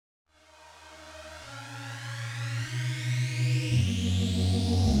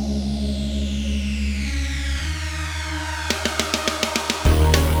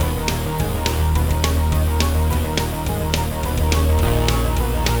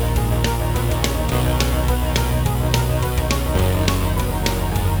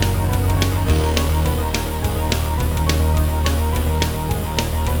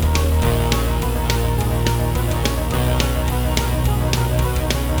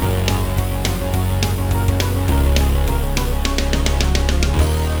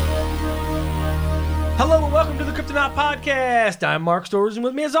to Not podcast. I'm Mark Storrs, and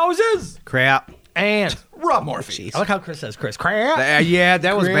with me as always is Crap. And Rob Morphy. I like how Chris says Chris. Crap. Yeah,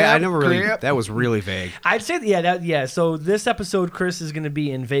 that was bad. I never really. Crap. That was really vague. I'd say yeah. So this episode, Chris is going to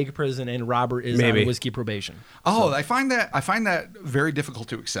be in vague prison, and Robert is on whiskey probation. Oh, so. I find that very difficult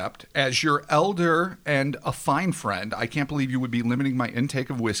to accept. As your elder and a fine friend, I can't believe you would be limiting my intake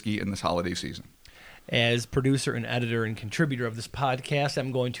of whiskey in this holiday season. As producer and editor and contributor of this podcast,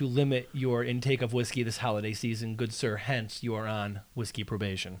 I'm going to limit your intake of whiskey this holiday season, good sir. Hence, you are on whiskey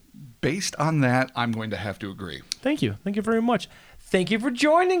probation. Based on that, I'm going to have to agree. Thank you. Thank you very much. Thank you for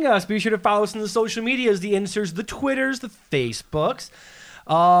joining us. Be sure to follow us on the social medias, the Insers, the Twitters, the Facebooks.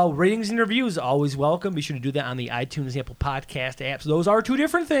 Ratings and reviews, always welcome. Be sure to do that on the iTunes, Apple Podcast apps. Those are two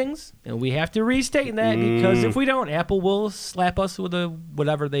different things, and we have to restate that because if we don't, Apple will slap us with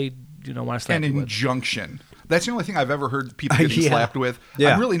whatever they want to slap An you with. injunction. That's the only thing I've ever heard people getting slapped with.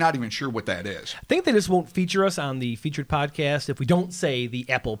 Yeah. I'm really not even sure what that is. I think they just won't feature us on the featured podcast if we don't say the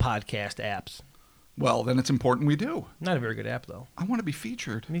Apple Podcast apps. Well, then it's important we do. Not a very good app, though. I want to be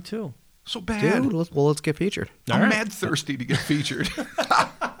featured. Me too. So bad. Dude, let's get featured. I'm mad thirsty to get featured.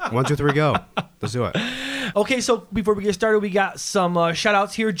 1, 2, 3, go. Let's do it. Okay, so before we get started, we got some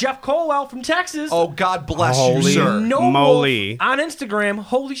shout-outs here. Jeff Colwell from Texas. Oh, God bless you, Holy sir. No moly. on Instagram.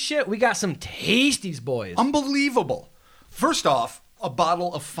 Holy shit, we got some tasties, boys. Unbelievable. First off, a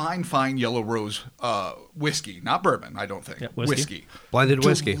bottle of fine Yellow Rose whiskey. Not bourbon, I don't think. Yeah, whiskey. Blended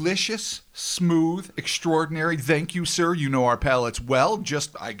whiskey. Delicious, smooth, extraordinary. Thank you, sir. You know our palates well,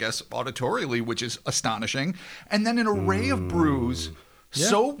 just, I guess, auditorially, which is astonishing. And then an array of brews,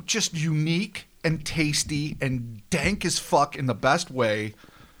 so just unique and tasty and dank as fuck in the best way.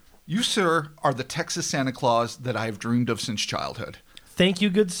 You, sir, are the Texas Santa Claus that I have dreamed of since childhood. Thank you,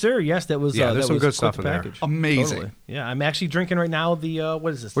 good sir. Yes, that was Yeah, there's that some was good stuff quite in the there. package. Amazing. Totally. Yeah, I'm actually drinking right now the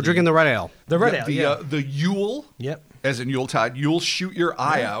what is this? We're drinking the red ale. the red ale. The Yule, Yep. as in Yuletide, You'll Shoot Your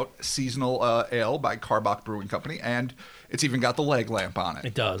Eye Out seasonal ale by Karbach Brewing Company, and it's even got the leg lamp on it.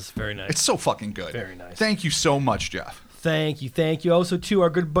 It does. Very nice. It's so fucking good. Very nice. Thank you so much, Jeff. Thank you. Also, to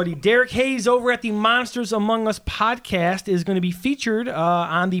our good buddy Derek Hayes over at the Monsters Among Us podcast is going to be featured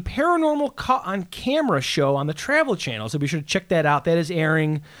on the Paranormal Caught on Camera show on the Travel Channel. So be sure to check that out. That is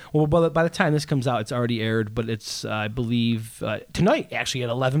airing. Well, by the time this comes out, it's already aired, but it's, I believe, tonight, actually, at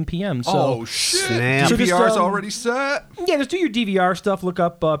 11 p.m. So, Oh, shit. Snap. So just, DVR's already set. yeah, just do your DVR stuff. Look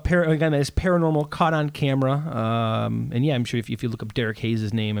up, again, that is Paranormal Caught on Camera. And yeah, I'm sure if you look up Derek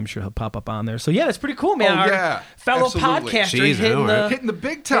Hayes' name, I'm sure he'll pop up on there. So yeah, that's pretty cool, man. Oh, Our yeah. fellow Absolutely. podcaster Jeez, I know, Hitting the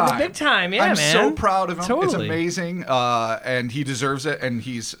big time. Hitting the big time, yeah, I'm man. so proud of him. Totally. It's amazing, and he deserves it. And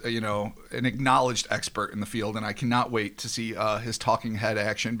he's, an acknowledged expert in the field. And I cannot wait to see his talking head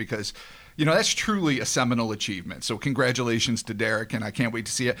action because, that's truly a seminal achievement. So congratulations to Derek, and I can't wait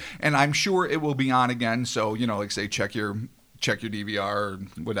to see it. And I'm sure it will be on again. So like say check your DVR or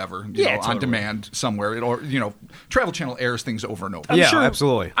whatever, Yeah, on totally. demand somewhere. Or Travel Channel airs things over and over. I'm Yeah, sure,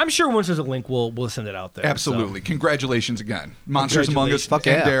 absolutely. I'm sure once there's a link, we'll send it out there. Absolutely. So. Congratulations again. Monsters Among Us Congratulations. and Fuck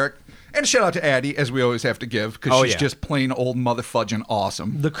yeah. Derek. And a shout out to Addie, as we always have to give, because Oh, she's yeah. just plain old motherfudging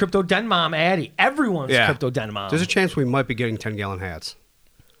awesome. The Crypto Den Mom, Addie. Everyone's Crypto Den Mom. There's a chance we might be getting 10-gallon hats.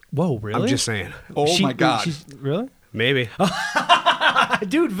 Whoa, really? I'm just saying. Oh, my God. Really? Maybe.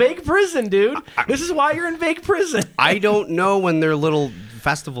 Dude, vague prison, dude. This is why you're in vague prison. I don't know when their little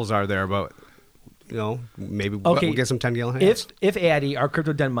festivals are there, but, maybe we'll get some 10-gallon hats. If Addie, our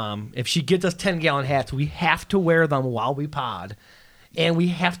Crypto Den Mom, if she gets us 10-gallon hats, we have to wear them while we pod. And we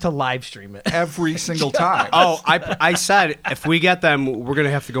have to live stream it. Every single time. Oh, I said if we get them, we're gonna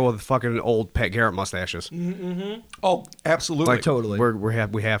have to go with fucking old Pat Garrett mustaches. Oh, absolutely. Like, totally. We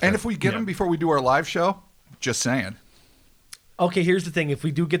have to. And if we get them before we do our live show, just saying. Okay, here's the thing. If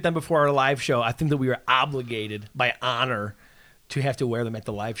we do get them before our live show, I think that we are obligated by honor to have to wear them at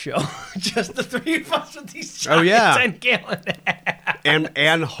the live show. Just the three of us with these giant 10-gallon hats.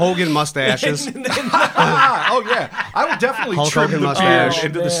 And Hogan mustaches. Oh, yeah. I will definitely Hulk trim Hogan the mustache. beard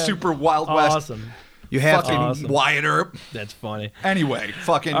into the man. super Wild West. Awesome. You have Fucking to. Awesome. Wyatt Earp. That's funny. Anyway,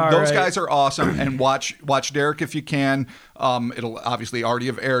 fucking All those right. guys are awesome, and watch Derek if you can. It'll obviously already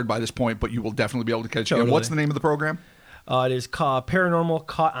have aired by this point, but you will definitely be able to catch it. Totally. And what's the name of the program? It is called Paranormal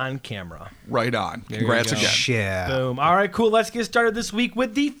Caught on Camera. Right on. you Congrats go. again. Yeah. Boom. All right, cool. Let's get started this week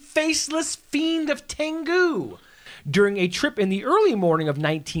with the Faceless Fiend of Tengu. During a trip in the early morning of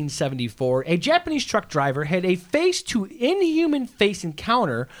 1974, a Japanese truck driver had a face-to-inhuman face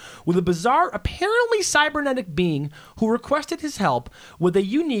encounter with a bizarre, apparently cybernetic being who requested his help with a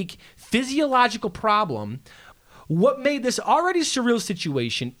unique physiological problem. What made this already surreal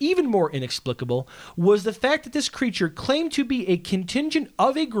situation even more inexplicable was the fact that this creature claimed to be a contingent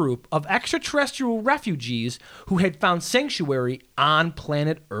of a group of extraterrestrial refugees who had found sanctuary on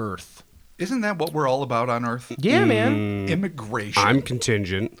planet Earth. Isn't that what we're all about on Earth? Yeah, man. Immigration. I'm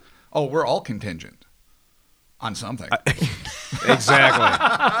contingent. Oh, we're all contingent on something. Exactly.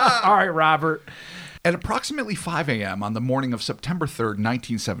 All right, Robert. At approximately 5 a.m. on the morning of September 3rd,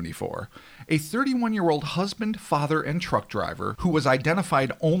 1974, a 31-year-old husband, father, and truck driver, who was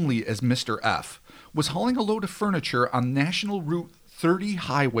identified only as Mr. F., was hauling a load of furniture on National Route 30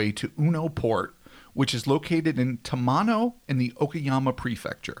 highway to Uno Port, which is located in Tamano in the Okayama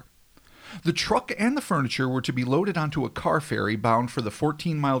Prefecture. The truck and the furniture were to be loaded onto a car ferry bound for the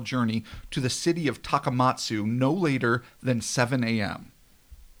 14-mile journey to the city of Takamatsu no later than 7 a.m.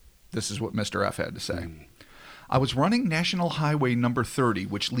 This is what Mr. F had to say. I was running National Highway number 30,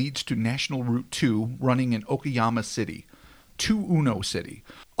 which leads to National Route 2, running in Okayama City, to Uno City.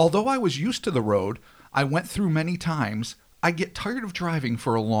 Although I was used to the road I went through many times, I get tired of driving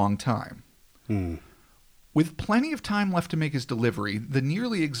for a long time. With plenty of time left to make his delivery, the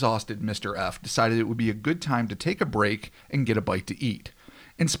nearly exhausted Mr. F decided it would be a good time to take a break and get a bite to eat.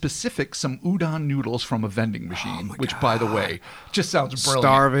 In specific, some udon noodles from a vending machine, which, by the way, just sounds brilliant.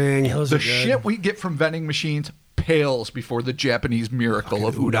 Starving. The shit we get from vending machines pales before the Japanese miracle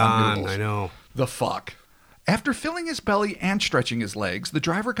of udon noodles. I know. The fuck. After filling his belly and stretching his legs, the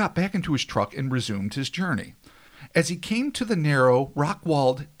driver got back into his truck and resumed his journey. As he came to the narrow,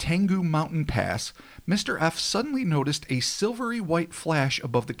 rock-walled Tengu mountain pass, Mr. F suddenly noticed a silvery white flash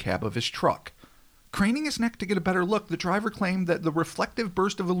above the cab of his truck. Craning his neck to get a better look, the driver claimed that the reflective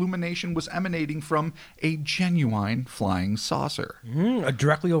burst of illumination was emanating from a genuine flying saucer.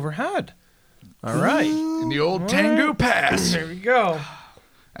 Directly overhead. All right. In the old Tengu Pass. There we go.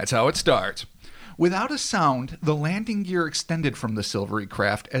 That's how it starts. Without a sound, the landing gear extended from the silvery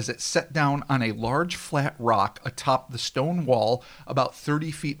craft as it set down on a large flat rock atop the stone wall about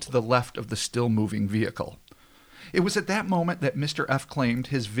 30 feet to the left of the still-moving vehicle. It was at that moment that Mr. F claimed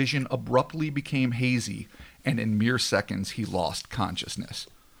his vision abruptly became hazy, and in mere seconds he lost consciousness.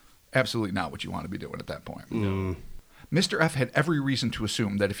 Absolutely not what you want to be doing at that point. No. Mr. F had every reason to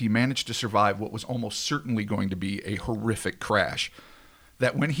assume that if he managed to survive what was almost certainly going to be a horrific crash,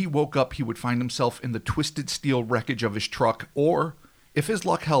 that when he woke up he would find himself in the twisted steel wreckage of his truck, or, if his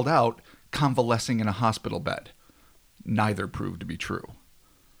luck held out, convalescing in a hospital bed. Neither proved to be true.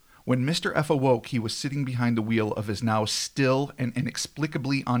 When Mr. F awoke, he was sitting behind the wheel of his now still and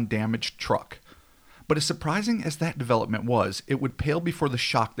inexplicably undamaged truck. But as surprising as that development was, it would pale before the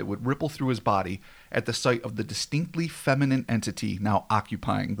shock that would ripple through his body at the sight of the distinctly feminine entity now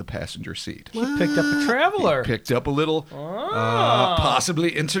occupying the passenger seat. He picked up a traveler. He picked up a little,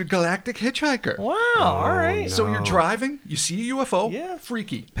 possibly intergalactic hitchhiker. Wow, all right. No. So you're driving, you see a UFO, Yeah.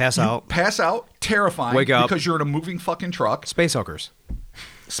 freaky. Pass out, terrifying. Wake up. Because you're in a moving fucking truck. Space hookers.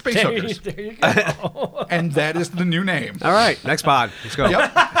 Space hookers. There you go. And that is the new name. All right, next pod. Let's go.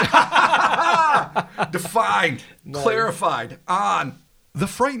 Yep. Defined, clarified, on. The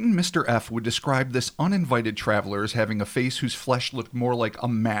frightened Mr. F would describe this uninvited traveler as having a face whose flesh looked more like a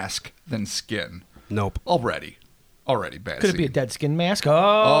mask than skin. Nope. Already bad Could it be a scene. dead skin mask?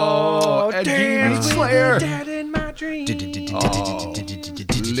 Oh, a damn, demon slayer. dead in my dreams.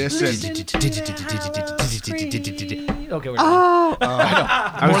 Listen. Okay, we're done.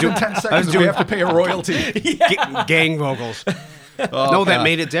 More than 10 seconds, we have to pay a royalty. Gang vocals. No, that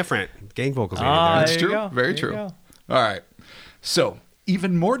made it different. Gang vocals made it different. That's There you true. go. Very There you true. go. All right. So,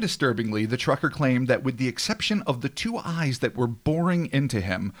 even more disturbingly, the trucker claimed that with the exception of the two eyes that were boring into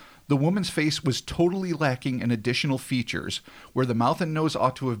him, the woman's face was totally lacking in additional features, where the mouth and nose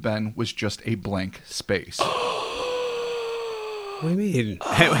ought to have been was just a blank space. What do you mean?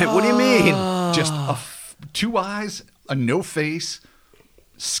 What do you mean? Just two eyes, a no face,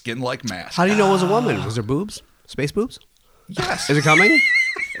 skin-like mask. How do you know it was a woman? Was there boobs? Space boobs? Yes. Is it coming?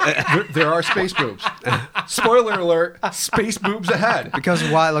 There are space boobs. Spoiler alert, space boobs ahead. Because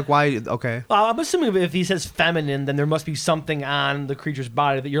why? Like why? Okay. Well, I'm assuming if he says feminine, then there must be something on the creature's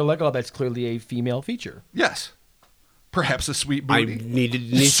body that you're like, oh, that's clearly a female feature. Yes. Perhaps a sweet I booty. needs to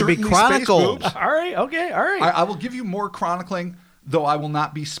be Certainly chronicled. space boobs. All right, okay, all right. I will give you more chronicling, though I will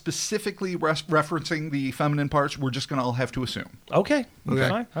not be specifically referencing the feminine parts. We're just going to all have to assume. Okay. Okay.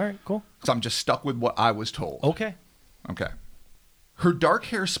 Fine. All right, cool. So I'm just stuck with what I was told. Okay. Okay. Her dark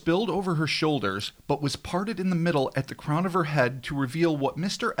hair spilled over her shoulders, but was parted in the middle at the crown of her head to reveal what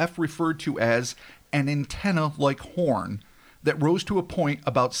Mr. F referred to as an antenna-like horn that rose to a point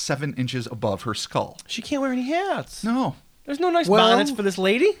about 7 inches above her skull. She can't wear any hats. No. There's no nice Well- bonnets for this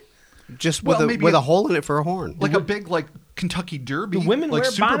lady. Just with a hole in it for a horn. Like a big, like, Kentucky Derby. Do women like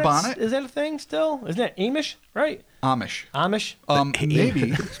wear super bonnets? bonnet? Is that a thing still? Isn't that Amish, right? Amish.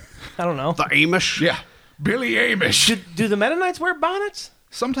 Maybe. I don't know. The Amish? Yeah. Billy Amish. Do the Mennonites wear bonnets?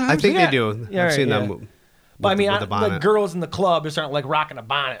 Sometimes. I think they do. Yeah, I've seen yeah. them. But I mean, with the bonnet. the girls in the club just aren't like rocking a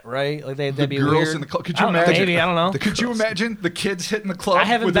bonnet, right? Like they'd be girls weird. in the club. Could you I don't know, imagine? maybe, I don't know. Could you imagine the kids hitting the club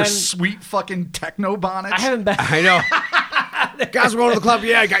with their sweet fucking techno bonnets? I haven't been. I know. Guys, we're going to the club.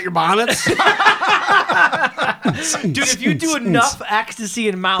 Yeah, I got your bonnets. Dude, if you do enough ecstasy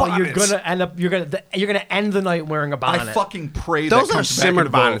and Molly, you're gonna end up. You're gonna end the night wearing a bonnet. I fucking pray Those that are comes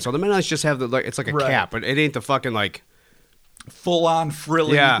simmered back in bonnets. So the Mennonites just have it's like a cap, but it ain't the fucking like full on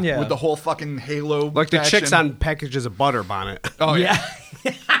frilly Yeah. with the whole fucking halo. like the action. chicks on packages of butter bonnet. Oh yeah.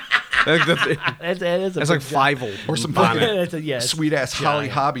 It is. It's like Fievel Or some bonnet. sweet ass Holly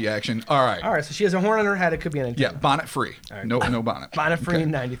Hobby action. All right. So she has a horn on her head. It could be anything. Yeah, bonnet free. Right. No bonnet. Bonnet free in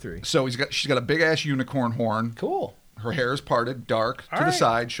 '93. So she's got a big ass unicorn horn. Cool. Her hair is parted, dark to the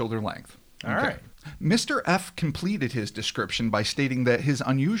side, shoulder length. All right. Mr. F completed his description by stating that his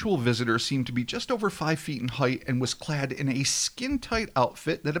unusual visitor seemed to be just over 5 feet in height and was clad in a skin-tight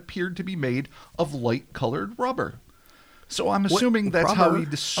outfit that appeared to be made of light-colored rubber. So I'm assuming that's how he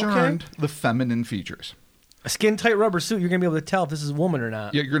discerned the feminine features. A skin-tight rubber suit. You're gonna be able to tell if this is a woman or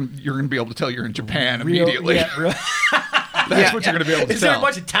not. Yeah, you're gonna be able to tell you're in Japan immediately. Yeah, That's what you're gonna be able to is tell. there a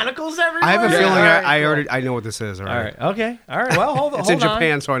bunch of tentacles everywhere? I have a feeling Right, I know what this is. All right. Okay. All right. Well, hold It's in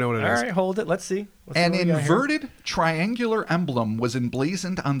Japan, so I know what it is. All right. Hold it. Let's see. An inverted triangular emblem was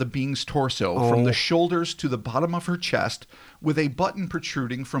emblazoned on the being's torso from the shoulders to the bottom of her chest, with a button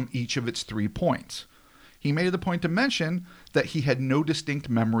protruding from each of its 3 points. He made the point to mention that he had no distinct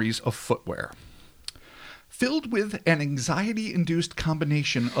memories of footwear. Filled with an anxiety-induced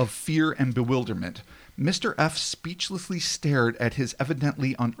combination of fear and bewilderment, Mr. F speechlessly stared at his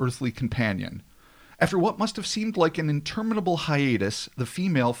evidently unearthly companion. After what must have seemed like an interminable hiatus, the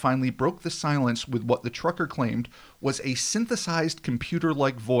female finally broke the silence with what the trucker claimed was a synthesized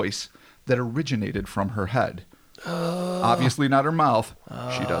computer-like voice that originated from her head. Obviously not her mouth.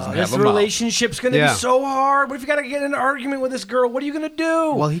 She doesn't have a mouth. This relationship's going to be so hard. What if you got to get in an argument with this girl? What are you going to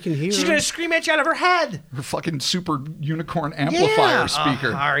do? Well, he can hear. She's going to scream at you out of her head. Her fucking super unicorn amplifier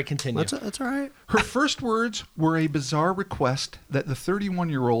speaker. All right, continue. That's all right. Her first words were a bizarre request that the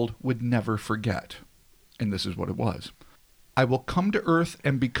 31-year-old would never forget. And this is what it was. I will come to Earth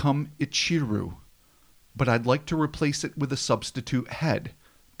and become Ichiru, but I'd like to replace it with a substitute head,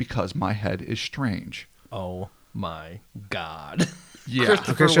 because my head is strange. Oh my God. Yeah.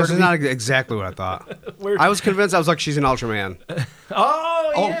 Okay, so this is not exactly what I thought. I was convinced. I was like, she's an Ultraman.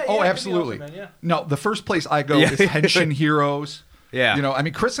 Oh, absolutely. Ultraman, No, the first place I go is Henshin Heroes. Yeah. You know, I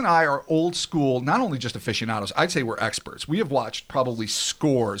mean, Chris and I are old school, not only just aficionados, I'd say we're experts. We have watched probably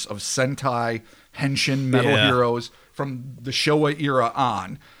scores of Sentai, Henshin, Metal Heroes from the Showa era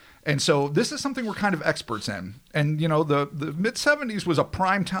on. And so this is something we're kind of experts in. And, you know, the mid-'70s was a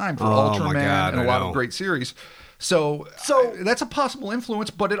prime time for Ultraman and a lot of great series. So that's a possible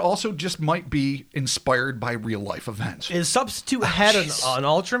influence, but it also just might be inspired by real-life events. Is substitute head an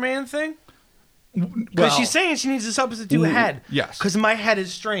Ultraman thing? Because she's saying she needs a substitute head. Yes. Because my head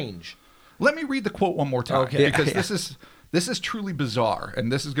is strange. Let me read the quote one more time. Okay. Because this is truly bizarre,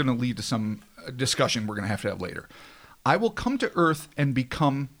 and this is going to lead to some discussion we're going to have later. I will come to Earth and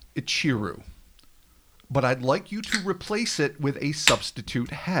become Ichiru, but I'd like you to replace it with a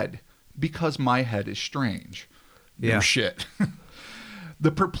substitute head, because my head is strange. No shit.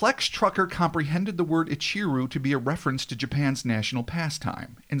 The perplexed trucker comprehended the word Ichiru to be a reference to Japan's national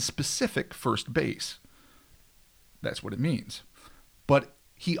pastime, in specific first base. That's what it means. But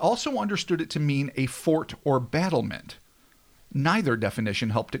he also understood it to mean a fort or battlement. Neither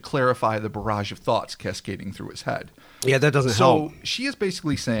definition helped to clarify the barrage of thoughts cascading through his head. Yeah, that doesn't help. So she is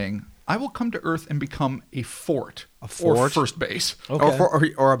basically saying, I will come to Earth and become a fort. A fort? Or first base.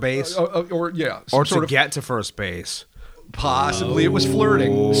 Okay. Or a base. Or to get to first base. Possibly it was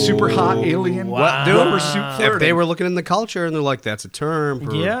flirting. Super hot alien. Wow. Rubber suit flirting. If they were looking in the culture and they're like, that's a term.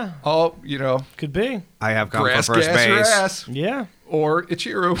 For, Yeah. Oh, you know. Could be. I have come Grass for first gas base. your ass. Yeah. Or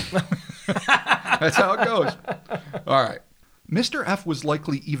Ichiru. That's how it goes. All right. Mr. F was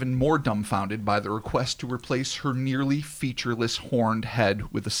likely even more dumbfounded by the request to replace her nearly featureless horned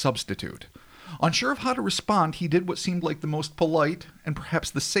head with a substitute. Unsure of how to respond, he did what seemed like the most polite and perhaps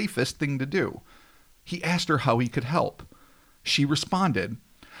the safest thing to do. He asked her how he could help. She responded,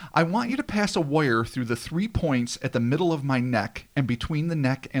 I want you to pass a wire through the 3 points at the middle of my neck and between the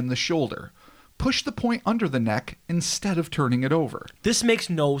neck and the shoulder. push the point under the neck instead of turning it over. This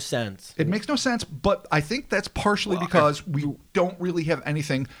makes no sense. It makes no sense, but I think that's partially because we don't really have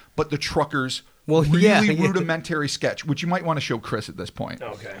anything but the trucker's rudimentary sketch, which you might want to show Chris at this point.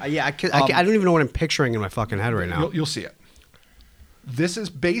 Okay. I don't even know what I'm picturing in my fucking head right now. You'll see it. This is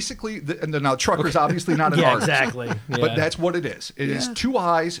basically, and now trucker's obviously not an artist. Exactly. Yeah. But that's what it is. It is 2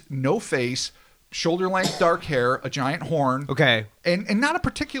 eyes, no face, shoulder-length dark hair, a giant horn. Okay. And not a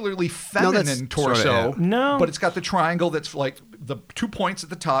particularly feminine torso. Sorta, No. But it's got the triangle that's like the 2 points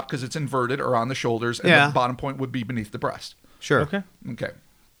at the top because it's inverted are on the shoulders, and the bottom point would be beneath the breast. Sure. Okay. Okay.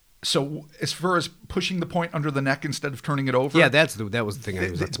 So as far as pushing the point under the neck instead of turning it over. Yeah, that was the thing.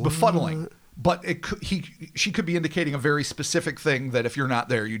 It's befuddling. But she could be indicating a very specific thing that if you're not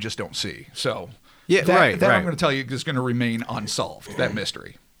there, you just don't see. So that I'm going to tell you is going to remain unsolved, that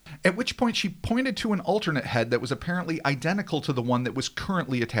mystery. At which point she pointed to an alternate head that was apparently identical to the one that was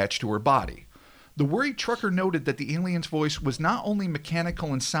currently attached to her body. The worried trucker noted that the alien's voice was not only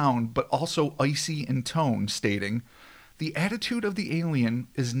mechanical in sound, but also icy in tone, stating, "The attitude of the alien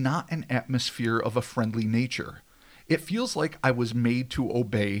is not an atmosphere of a friendly nature. It feels like I was made to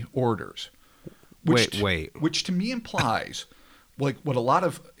obey orders." Which to me implies like what a lot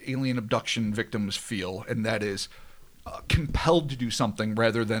of alien abduction victims feel, and that is compelled to do something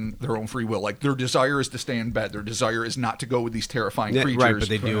rather than their own free will. Like their desire is to stay in bed. Their desire is not to go with these terrifying creatures. Right, but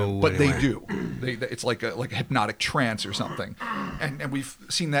they do. But they do. It's like a hypnotic trance or something. And we've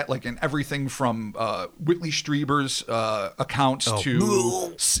seen that like in everything from Whitley Strieber's accounts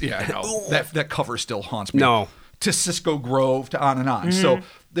to that cover still haunts me. No. To Cisco Grove, to on and on. So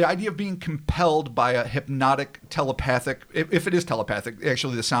the idea of being compelled by a hypnotic, telepathic, if it is telepathic,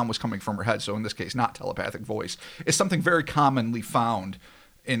 actually the sound was coming from her head, so in this case, not telepathic voice, is something very commonly found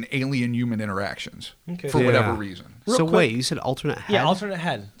in alien-human interactions for whatever reason. So wait, you said alternate head? Yeah, alternate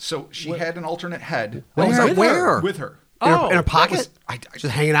head. So she had an alternate head. Where? With her. In her pocket?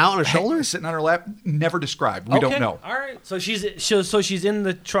 Just hanging out on her shoulder? Sitting on her lap? Never described. We don't know. All right. So she's in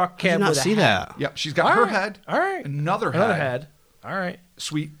the truck cab. I did not with a see head. that. Yep. She's got her head. All right. Another head. All right.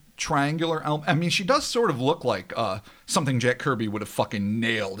 Sweet triangular elm. I mean, she does sort of look like something Jack Kirby would have fucking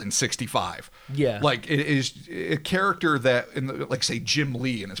nailed in '65. Yeah. Like it is a character that, like say Jim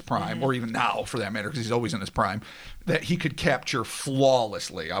Lee in his prime, or even now for that matter, because he's always in his prime, that he could capture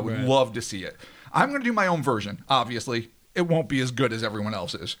flawlessly. I would love to see it. I'm going to do my own version, obviously. It won't be as good as everyone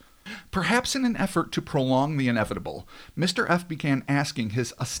else's. Perhaps in an effort to prolong the inevitable, Mr. F began asking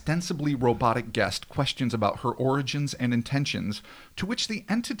his ostensibly robotic guest questions about her origins and intentions, to which the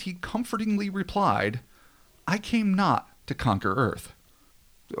entity comfortingly replied, "I came not to conquer Earth."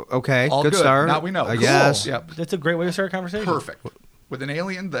 Okay, All good start. Now we know. I guess. Yep. That's a great way to start a conversation. Perfect. With an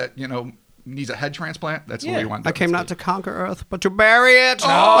alien that, needs a head transplant, that's the way you want to I came not to conquer Earth, but to bury it.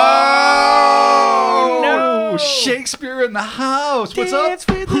 Oh, no. Shakespeare in the house. What's up,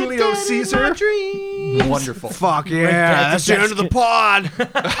 Julio Caesar? Wonderful. Fuck yeah. That's the end of the pod.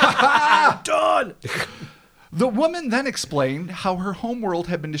 Done. The woman then explained how her homeworld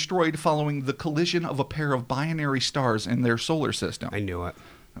had been destroyed following the collision of a pair of binary stars in their solar system. I knew it.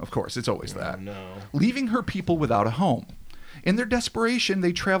 Of course, it's always that. Oh, no. Leaving her people without a home. In their desperation,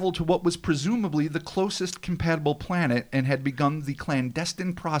 they traveled to what was presumably the closest compatible planet and had begun the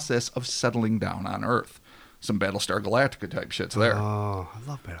clandestine process of settling down on Earth. Some Battlestar Galactica type shit's there. Oh, I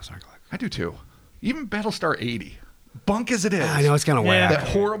love Battlestar Galactica. I do too. Even Battlestar 80. Bunk as it is. I know, it's kind of whack. That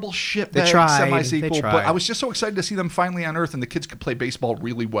horrible shit They tried. semi-sequel. They tried. But I was just so excited to see them finally on Earth, and the kids could play baseball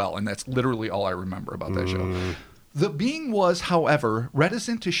really well, and that's literally all I remember about that show. The being was, however,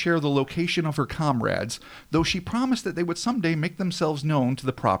 reticent to share the location of her comrades, though she promised that they would someday make themselves known to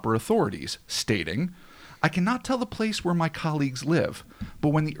the proper authorities, stating, "I cannot tell the place where my colleagues live, but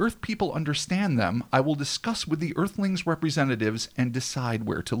when the Earth people understand them, I will discuss with the Earthlings' representatives and decide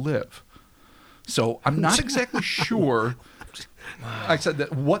where to live." So I'm not exactly sure. I said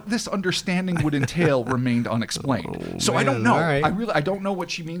that what this understanding would entail remained unexplained. So I don't know. Right. I don't know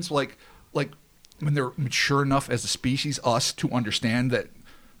what she means. Like when they're mature enough as a species, us, to understand that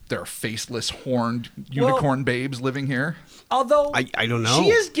there are faceless, horned unicorn babes living here. Although I don't know. She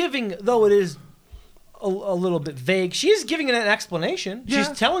is giving, though it is a little bit vague, she is giving it an explanation. Yeah.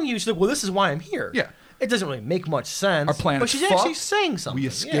 She's telling you, she's like, well, this is why I'm here. Yeah. It doesn't really make much sense. Our planet's but she's fucked. actually saying something. We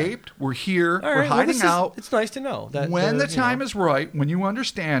escaped. We're here. All right, we're hiding out. It's nice to know that when the time is right, when you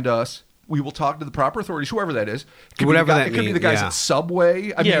understand us, we will talk to the proper authorities, whoever that is. It could be the guys at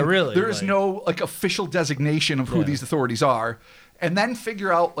Subway. I mean, really. There is no official designation of who these authorities are, and then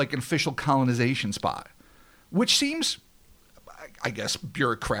figure out an official colonization spot, which seems, I guess,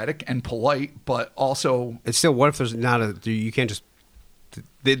 bureaucratic and polite, but also It's still, what if there's not you can't just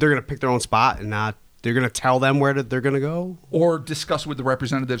they're going to pick their own spot and not. They're going to tell them where they're going to go? Or discuss with the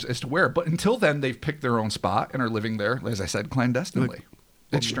representatives as to where. But until then, they've picked their own spot and are living there, as I said, clandestinely.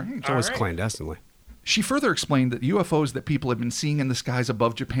 It's strange. It's always clandestinely. She further explained that UFOs that people had been seeing in the skies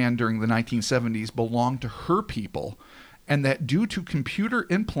above Japan during the 1970s belonged to her people, and that due to computer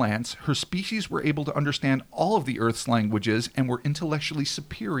implants, her species were able to understand all of the Earth's languages and were intellectually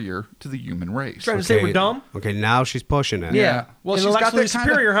superior to the human race. Trying to say we're dumb? Okay, now she's pushing it. Yeah. Well, she's got that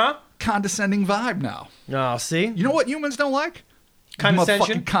superior, huh? Condescending vibe now. Oh, see? You know what humans don't like?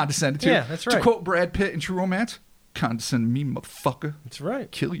 Condescension. Motherfucking condescend to. Yeah, that's right. To quote Brad Pitt in True Romance, condescend me, motherfucker. That's right.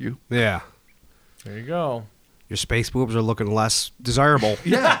 Kill you. Yeah. There you go. Your space boobs are looking less desirable.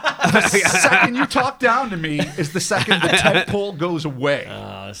 Yeah. The second you talk down to me is the second the tent pole goes away.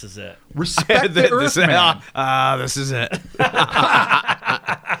 Oh, this is it. Respect the Earth, man. This is it.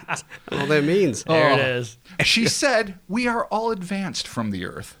 That's all that means. There it is. She said, we are all advanced from the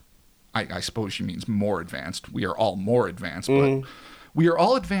Earth. I suppose she means more advanced. We are all more advanced, but we are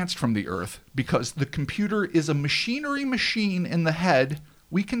all advanced from the Earth because the computer is a machinery machine in the head.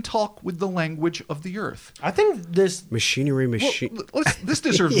 We can talk with the language of the Earth. I think this... Machinery machine. Well, this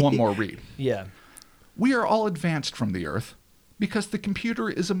deserves one more read. Yeah. We are all advanced from the Earth because the computer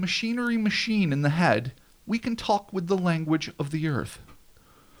is a machinery machine in the head. We can talk with the language of the Earth.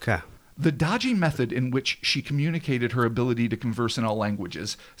 Okay. The dodgy method in which she communicated her ability to converse in all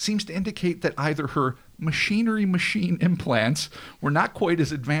languages seems to indicate that either her machinery machine implants were not quite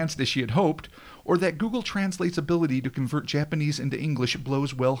as advanced as she had hoped, or that Google Translate's ability to convert Japanese into English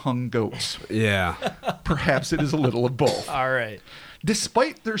blows well-hung goats. Yeah. Perhaps it is a little of both. All right.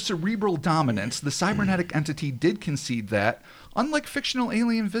 Despite their cerebral dominance, the cybernetic entity did concede that, unlike fictional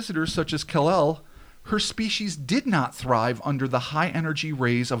alien visitors such as Kal-El, her species did not thrive under the high-energy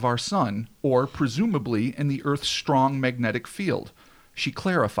rays of our sun, or, presumably, in the Earth's strong magnetic field. She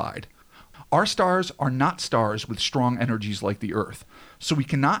clarified, our stars are not stars with strong energies like the Earth, so we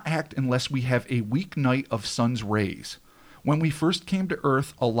cannot act unless we have a weak night of sun's rays. When we first came to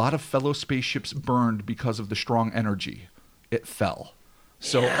Earth, a lot of fellow spaceships burned because of the strong energy. It fell.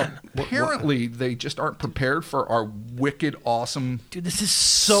 So apparently they just aren't prepared for our wicked, awesome Dude, this is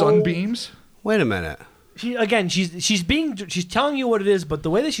so... sunbeams. Wait a minute. She's telling you what it is, but the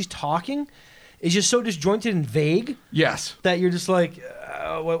way that she's talking is just so disjointed and vague. Yes. That you're just like,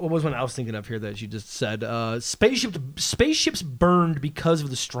 what was one I was thinking of here that she just said? Spaceships burned because of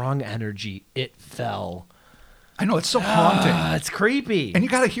the strong energy. It fell. I know, it's so haunting. It's creepy. And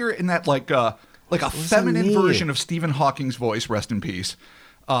you got to hear it in that like a feminine version of Stephen Hawking's voice, rest in peace.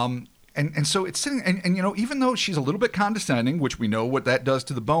 And so it's sitting, and you know, even though she's a little bit condescending, which we know what that does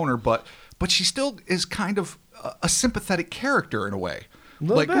to the boner, but she still is kind of a sympathetic character in a way.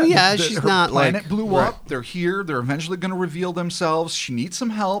 Like, yeah, she's her not like... planet blew up. They're here. They're eventually going to reveal themselves. She needs some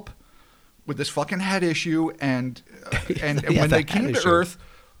help with this fucking head issue. And Yeah, when they that came head to issue. Earth,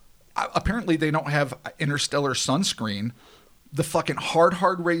 apparently they don't have interstellar sunscreen. The fucking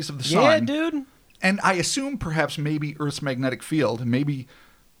hard rays of the sun. Yeah, dude. And I assume perhaps maybe Earth's magnetic field, maybe...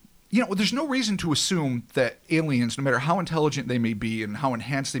 You know, there's no reason to assume that aliens, no matter how intelligent they may be and how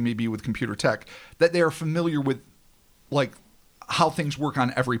enhanced they may be with computer tech, that they are familiar with, like, how things work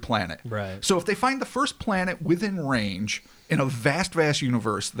on every planet. Right. So if they find the first planet within range in a vast, vast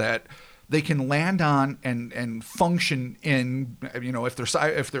universe that they can land on and function in, you know, if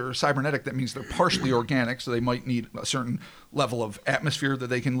they're cybernetic, that means they're partially organic, so they might need a certain level of atmosphere that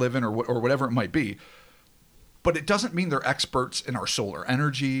they can live in or whatever it might be. But it doesn't mean they're experts in our solar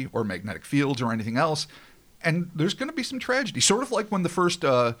energy or magnetic fields or anything else. And there's going to be some tragedy. Sort of like when the first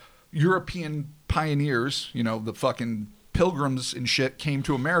European pioneers, you know, the fucking pilgrims and shit came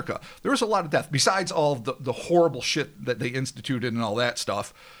to America. There was a lot of death. Besides all of the horrible shit that they instituted and all that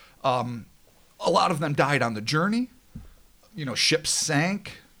stuff, a lot of them died on the journey. You know, ships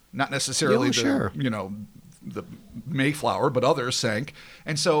sank. Not necessarily the Mayflower, but others sank.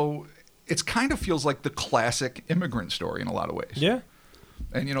 And so... It kind of feels like the classic immigrant story in a lot of ways. Yeah.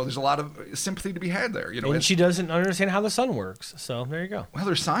 And, you know, there's a lot of sympathy to be had there. You know, and she doesn't understand how the sun works. So there you go. Well,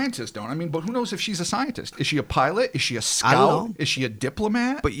 there's scientists don't. I mean, but who knows if she's a scientist? Is she a pilot? Is she a I don't know. scout? Is she a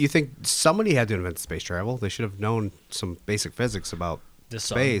diplomat? But you think somebody had to invent space travel? They should have known some basic physics about The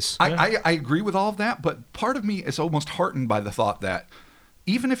sun. space. I agree with all of that, but part of me is almost heartened by the thought that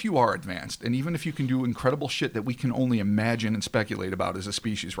even if you are advanced and even if you can do incredible shit that we can only imagine and speculate about as a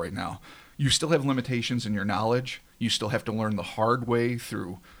species right now, you still have limitations in your knowledge. You still have to learn the hard way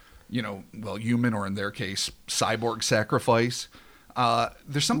through, you know, well, human or in their case, cyborg sacrifice.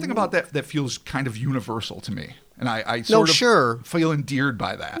 There's something about that feels kind of universal to me. And I sort of feel endeared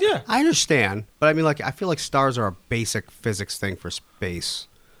by that. Yeah. I understand. But I mean, like, I feel like stars are a basic physics thing for space.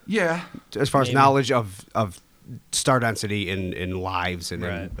 Yeah. As far as knowledge of star density in lives and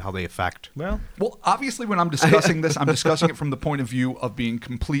in how they affect. Well, obviously, when I'm discussing this, I'm discussing it from the point of view of being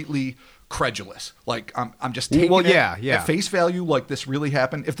completely credulous. Like, I'm just taking it at face value, like this really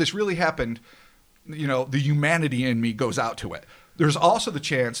happened. If this really happened, you know, the humanity in me goes out to it. There's also the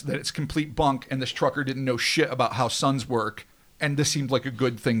chance that it's complete bunk and this trucker didn't know shit about how suns work, and this seemed like a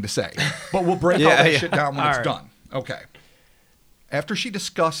good thing to say. But we'll break all that shit down when it's done. Okay. After she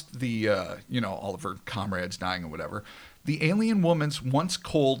discussed the, all of her comrades dying or whatever, the alien woman's once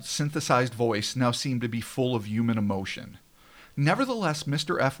cold, synthesized voice now seemed to be full of human emotion. Nevertheless,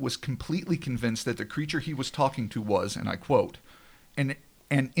 Mr. F was completely convinced that the creature he was talking to was, and I quote, an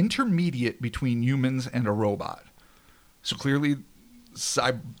intermediate between humans and a robot. So clearly,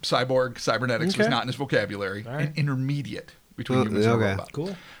 cybernetics was not in his vocabulary. Right. An intermediate between humans and a robot.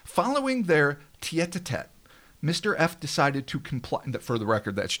 Cool. Following their tete-a-tete, Mr. F decided to comply. For the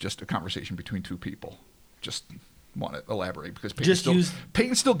record, that's just a conversation between two people. Just want to elaborate because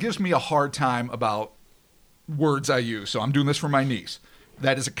Peyton still gives me a hard time about words I use. So I'm doing this for my niece.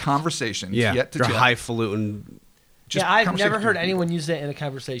 That is a conversation. Yeah, they're highfalutin. I've never heard anyone use that in a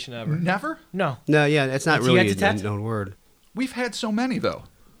conversation ever. Never? No. No, it's not really a known word. We've had so many, though.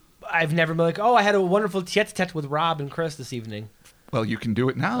 I've never been like, I had a wonderful tete-a-tete with Rob and Chris this evening. Well, you can do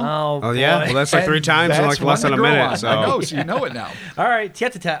it now. Oh yeah? Well, that's like 3 times in like less than a minute. So. I know, so you know it now. All right,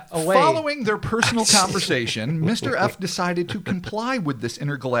 tete-a-tete, away. Following their personal conversation, Mr. F decided to comply with this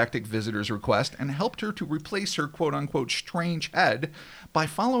intergalactic visitor's request and helped her to replace her quote-unquote strange head by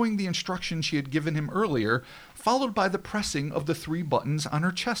following the instructions she had given him earlier, followed by the pressing of the 3 buttons on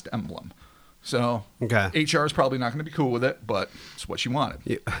her chest emblem. So, HR is probably not going to be cool with it, but it's what she wanted.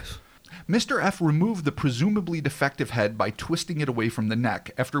 Yeah. Mr. F removed the presumably defective head by twisting it away from the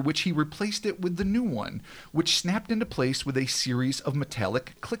neck, after which he replaced it with the new one, which snapped into place with a series of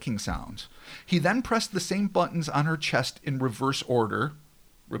metallic clicking sounds. He then pressed the same buttons on her chest in reverse order,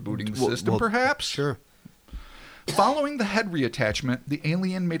 rebooting the system perhaps? Sure. Following the head reattachment, the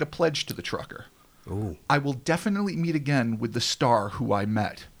alien made a pledge to the trucker. Ooh. I will definitely meet again with the star who I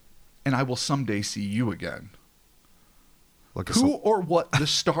met, and I will someday see you again. Who or what the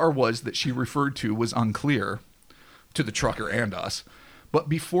star was that she referred to was unclear to the trucker and us. But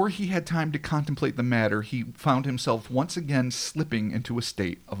before he had time to contemplate the matter, he found himself once again slipping into a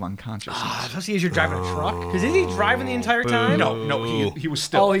state of unconsciousness. Especially as you're driving a truck? Because isn't he driving the entire time? No, he was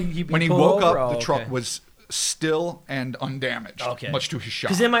still. When he woke up, the truck was still and undamaged, much to his shock.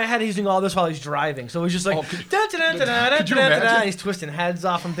 Because in my head, he's doing all this while he's driving. So it was just like, he's twisting heads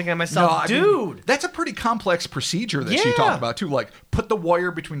off. I'm thinking to myself, dude. That's a pretty complex procedure that she talked about, too. Like, put the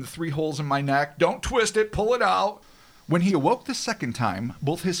wire between the 3 holes in my neck. Don't twist it. Pull it out. When he awoke the second time,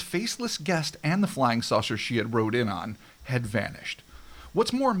 both his faceless guest and the flying saucer she had rode in on had vanished.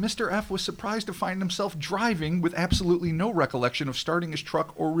 What's more, Mr. F was surprised to find himself driving with absolutely no recollection of starting his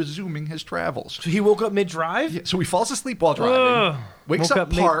truck or resuming his travels. So he woke up mid-drive? Yeah, so he falls asleep while driving, wakes up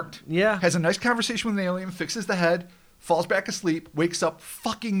parked, has a nice conversation with an alien, fixes the head, falls back asleep, wakes up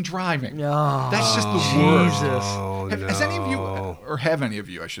fucking driving. That's just the worst. Has any of you, or have any of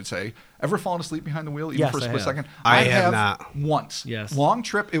you, I should say, ever fallen asleep behind the wheel, even for a split second? I have not. Once. Yes. Long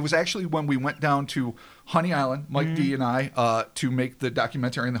trip. It was actually when we went down to Honey Island, Mike D and I, to make the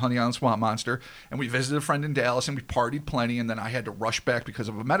documentary on the Honey Island Swamp Monster. And we visited a friend in Dallas, and we partied plenty, and then I had to rush back because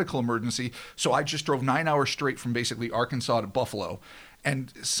of a medical emergency. So I just drove 9 hours straight from basically Arkansas to Buffalo.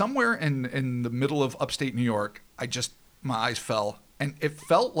 And somewhere in the middle of upstate New York, my eyes fell. And it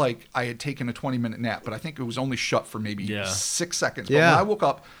felt like I had taken a 20-minute nap, but I think it was only shut for maybe 6 seconds. But when I woke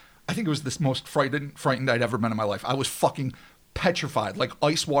up, I think it was the most frightened I'd ever been in my life. I was fucking petrified, like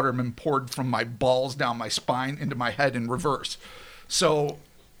ice water had been poured from my balls down my spine into my head in reverse. So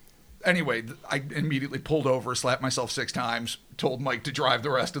anyway, I immediately pulled over, slapped myself 6 times, told Mike to drive the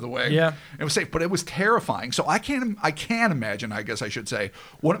rest of the way. Yeah. It was safe, but it was terrifying. So I can't imagine, I guess I should say,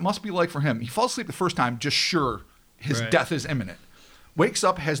 what it must be like for him. He falls asleep the first time, just sure his death is imminent. Wakes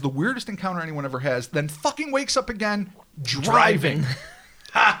up, has the weirdest encounter anyone ever has, then fucking wakes up again driving.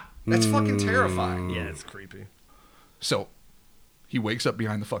 Ha! That's fucking terrifying. Yeah, it's creepy. So he wakes up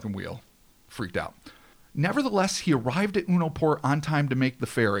behind the fucking wheel, freaked out. Nevertheless, he arrived at Unoport on time to make the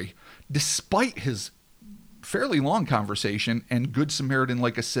ferry, despite his fairly long conversation and Good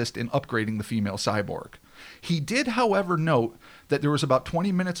Samaritan-like assist in upgrading the female cyborg. He did, however, note that there was about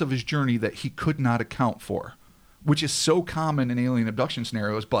 20 minutes of his journey that he could not account for, which is so common in alien abduction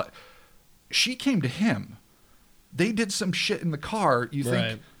scenarios, but she came to him. They did some shit in the car, you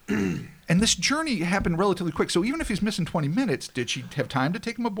think, And this journey happened relatively quick. So even if he's missing 20 minutes, did she have time to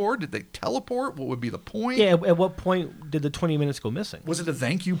take him aboard? Did they teleport? What would be the point? Yeah, at what point did the 20 minutes go missing? Was it a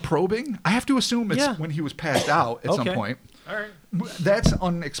thank you probing? I have to assume it's when he was passed out at some point. All right. That's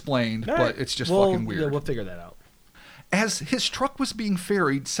unexplained, but it's just fucking weird. Yeah, we'll figure that out. As his truck was being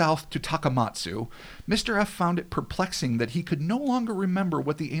ferried south to Takamatsu, Mr. F found it perplexing that he could no longer remember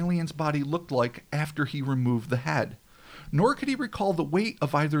what the alien's body looked like after he removed the head. Nor could he recall the weight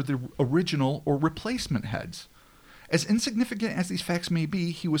of either the original or replacement heads. As insignificant as these facts may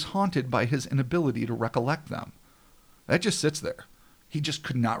be, he was haunted by his inability to recollect them. That just sits there. He just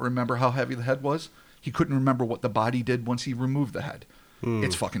could not remember how heavy the head was. He couldn't remember what the body did once he removed the head.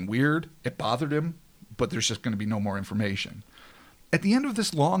 It's fucking weird. It bothered him, but there's just going to be no more information. At the end of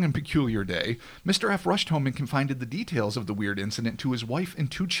this long and peculiar day, Mr. F rushed home and confided the details of the weird incident to his wife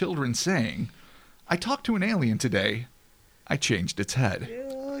and 2 children, saying, "I talked to an alien today. I changed its head."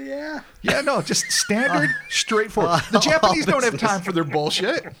 Oh, yeah. Yeah, no, just standard, straightforward. The Japanese don't have time for their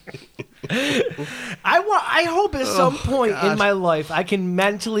bullshit. I hope at some point in my life I can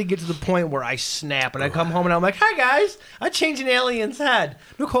mentally get to the point where I snap and I come home and I'm like, "Hi guys, I changed an alien's head.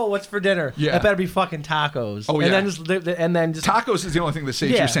 Nicole, what's for dinner?" Yeah. That better be fucking tacos. Oh, yeah. And then just Tacos is the only thing that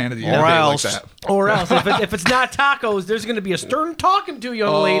saves your sanity. Or else. Like that. Or else, if it's not tacos, there's going to be a stern talking to,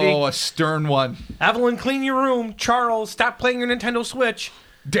 young lady. Oh, a stern one. Evelyn, clean your room. Charles, stop playing your Nintendo Switch.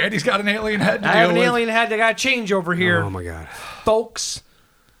 Daddy's got an alien head to I deal have an with. alien head. I got to change over here. Oh, my God. Folks.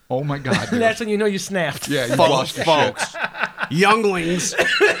 Oh, my God. Dude. That's when you know you snapped. Yeah, you lost your Folks. Younglings.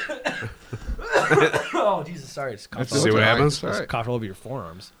 Oh, Jesus, sorry. It's coughed See what happens? All right. coughed all over your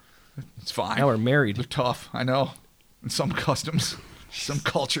forearms. It's fine. Now we're married. They're tough, I know. In some customs, some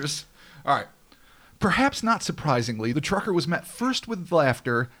cultures. All right. Perhaps not surprisingly, the trucker was met first with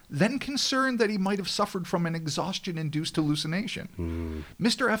laughter, then concerned that he might have suffered from an exhaustion-induced hallucination.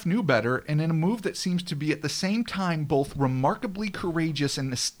 Mr. F knew better, and in a move that seems to be at the same time both remarkably courageous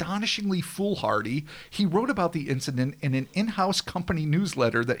and astonishingly foolhardy, he wrote about the incident in an in-house company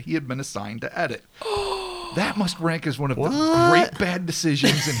newsletter that he had been assigned to edit. That must rank as one of the great bad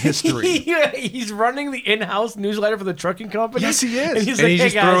decisions in history. Yeah, he's running the in-house newsletter for the trucking company. Yes, he is. And he's And like, he "Hey,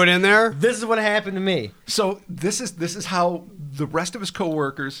 just guys, threw it in there? This is what happened to me." So this is how the rest of his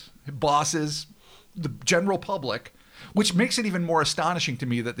coworkers, bosses, the general public, which makes it even more astonishing to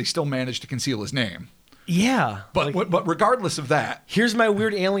me that they still managed to conceal his name. Yeah. But regardless of that, Here's my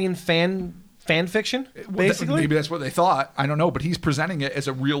weird alien fan fiction, basically. maybe that's what they thought. I don't know, but he's presenting it as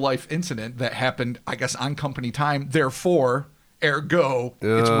a real life incident that happened, I guess, on company time. Therefore, ergo,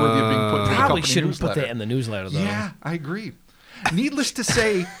 it's worthy of being put in the Probably company shouldn't newsletter. put that in the newsletter, though. Yeah, I agree. Needless to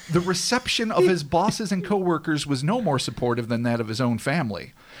say, the reception of his bosses and coworkers was no more supportive than that of his own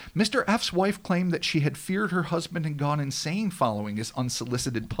family. Mr. F's wife claimed that she had feared her husband had gone insane following his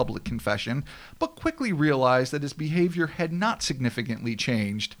unsolicited public confession, but quickly realized that his behavior had not significantly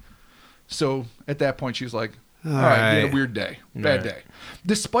changed. So at that point, she was like, all right, you had a weird day. Bad day.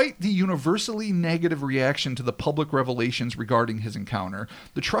 Despite the universally negative reaction to the public revelations regarding his encounter,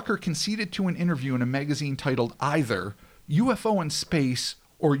 the trucker conceded to an interview in a magazine titled either UFO in Space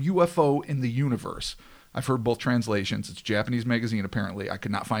or UFO in the Universe. I've heard both translations. It's a Japanese magazine, apparently. I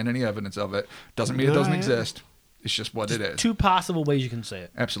could not find any evidence of it. Doesn't mean it doesn't exist. It's just what it is. 2 possible ways you can say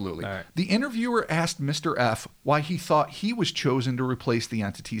it. Absolutely. All right. The interviewer asked Mr. F why he thought he was chosen to replace the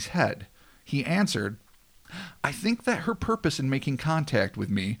entity's head. He answered, "I think that her purpose in making contact with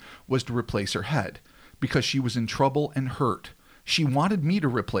me was to replace her head, because she was in trouble and hurt. She wanted me to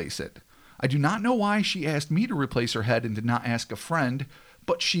replace it. I do not know why she asked me to replace her head and did not ask a friend,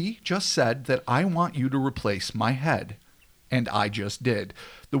 but she just said that I want you to replace my head. And I just did."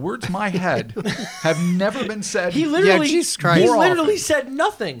 The words "my head" have never been said. He literally, Jesus Christ. he more literally often. said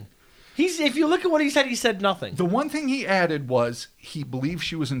nothing. If you look at what he said nothing. The one thing he added was he believed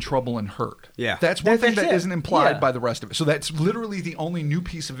she was in trouble and hurt. Yeah. That's one thing That's that it. isn't implied Yeah. by the rest of it. So that's literally the only new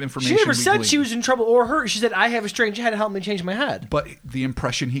piece of information. She never we said gleaned. she was in trouble or hurt. She said, "I have a strange head. Help me change my head." But the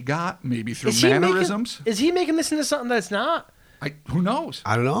impression he got, maybe through Is he mannerisms, is he making this into something that's not? who knows?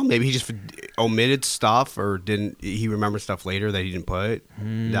 I don't know. Maybe he just omitted stuff, or didn't he remember stuff later that he didn't put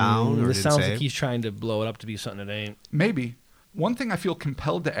down, or This didn't sounds say? like he's trying to blow it up to be something it ain't. Maybe. One thing I feel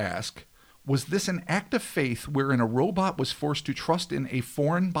compelled to ask, was this an act of faith wherein a robot was forced to trust in a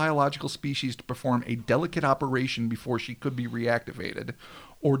foreign biological species to perform a delicate operation before she could be reactivated?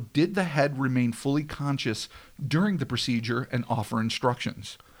 Or did the head remain fully conscious during the procedure and offer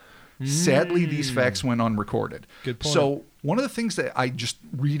instructions? Sadly, these facts went unrecorded. Good point. So one of the things that I just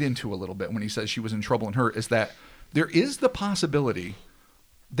read into a little bit when he says she was in trouble and hurt is that there is the possibility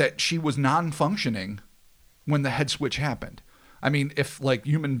that she was non-functioning when the head switch happened. I mean, if like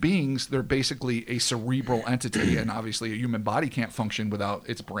human beings, they're basically a cerebral entity, and obviously a human body can't function without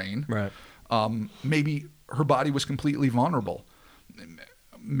its brain. Right. Maybe her body was completely vulnerable.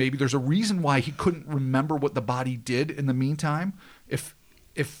 Maybe there's a reason why he couldn't remember what the body did in the meantime.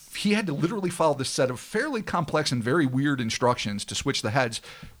 If he had to literally follow this set of fairly complex and very weird instructions to switch the heads,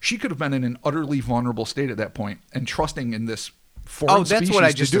 she could have been in an utterly vulnerable state at that point and trusting in this foreign species. Oh, that's what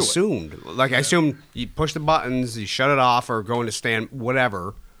I just assumed. Like, I assumed you push the buttons, you shut it off, or go into stand,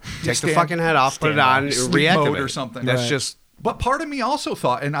 whatever. Take the fucking head off, put it on, reactivate mode or something. That's just... But part of me also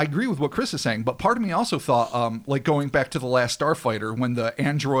thought, and I agree with what Chris is saying, but part of me also thought, like going back to The Last Starfighter, when the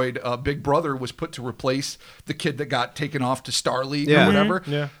android Big Brother was put to replace the kid that got taken off to Starleague or whatever.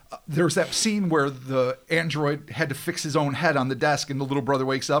 Yeah. There's that scene where the android had to fix his own head on the desk, and the little brother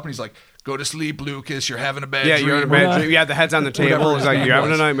wakes up and he's like, "Go to sleep, Lucas. You're having a bad dream." You're in a bad dream. Yeah, the head's on the table. It's like, you're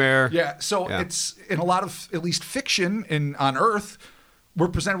having a nightmare. Yeah, so it's in a lot of, at least fiction on Earth, we're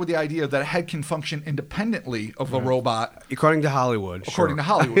presented with the idea that a head can function independently of a robot. According to Hollywood. According to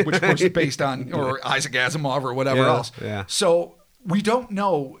Hollywood, which of course is based on, or Isaac Asimov or whatever else. Yeah. So we don't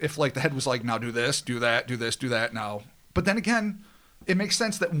know if like the head was like, now do this, do that, do this, do that now. But then again, it makes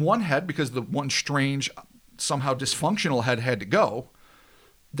sense that one head, because the one strange, somehow dysfunctional head had to go,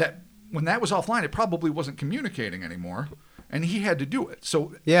 that when that was offline, it probably wasn't communicating anymore. And he had to do it.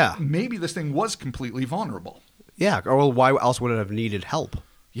 So maybe this thing was completely vulnerable. Yeah, or why else would it have needed help?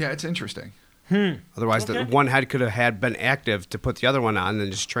 Yeah, it's interesting. Otherwise, the one head could have been active to put the other one on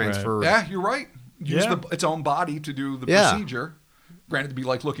and just transfer. Right. Yeah, you're right. Use its own body to do the procedure. Granted, to be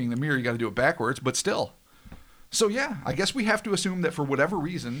like looking in the mirror, you got to do it backwards, but still. So yeah, I guess we have to assume that for whatever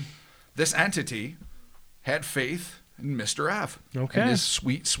reason, this entity had faith in Mr. F. Okay. And his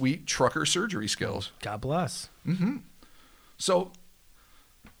sweet, sweet trucker surgery skills. God bless. Mm-hmm. So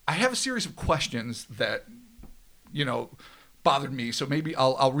I have a series of questions that, bothered me. So maybe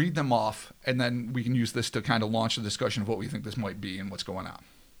I'll read them off, and then we can use this to kind of launch the discussion of what we think this might be and what's going on.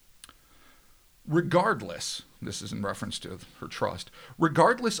 Regardless, this is in reference to her trust,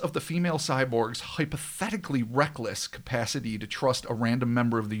 regardless of the female cyborg's hypothetically reckless capacity to trust a random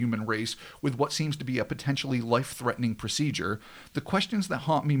member of the human race with what seems to be a potentially life-threatening procedure, the questions that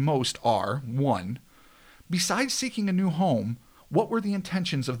haunt me most are, 1, besides seeking a new home, what were the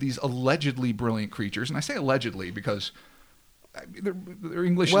intentions of these allegedly brilliant creatures? And I say allegedly because their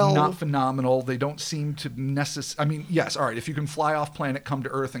English is not phenomenal. They don't seem to necessarily... I mean, yes, all right, if you can fly off planet, come to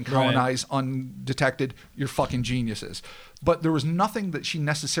Earth, and colonize undetected, you're fucking geniuses. But there was nothing that she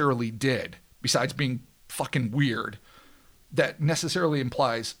necessarily did, besides being fucking weird, that necessarily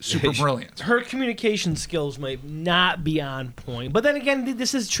implies super brilliance. Her communication skills might not be on point. But then again,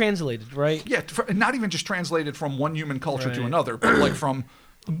 this is translated, right? Yeah, not even just translated from one human culture to another, but like from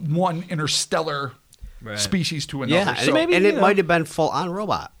one interstellar species to another. Yeah, so maybe, it might have been full-on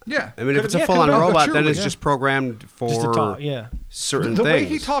robot. Yeah. I mean, if it's a full-on robot, then it's just programmed for certain things. The way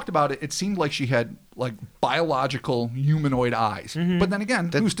he talked about it, it seemed like she had like biological humanoid eyes. Mm-hmm. But then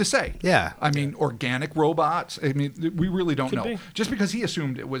again, who's to say? Yeah. I mean, organic robots. I mean, we really don't know. Just because he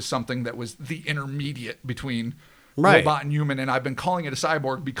assumed it was something that was the intermediate between robot and human, and I've been calling it a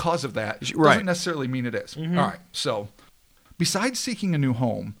cyborg because of that, doesn't necessarily mean it is. Mm-hmm. All right. So, besides seeking a new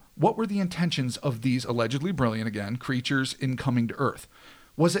home, what were the intentions of these allegedly brilliant, again, creatures in coming to Earth?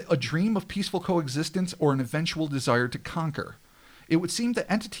 Was it a dream of peaceful coexistence or an eventual desire to conquer? It would seem that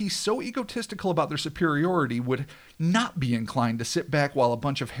entities so egotistical about their superiority would not be inclined to sit back while a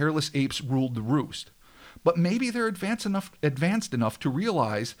bunch of hairless apes ruled the roost. But maybe they're advanced enough to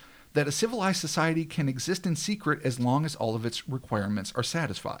realize that a civilized society can exist in secret as long as all of its requirements are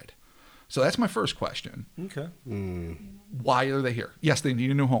satisfied. So that's my first question. Okay. Why are they here? Yes, they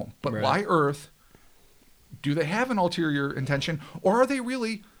need a new home. But why Earth? Do they have an ulterior intention? Or are they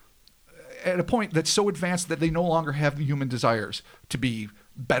really at a point that's so advanced that they no longer have the human desires to be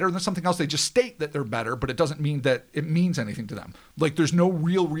better than something else? They just state that they're better, but it doesn't mean that it means anything to them. Like, there's no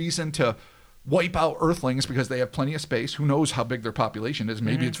real reason to wipe out Earthlings because they have plenty of space. Who knows how big their population is?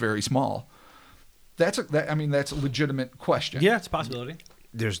 Maybe it's very small. That's a legitimate question. Yeah, it's a possibility.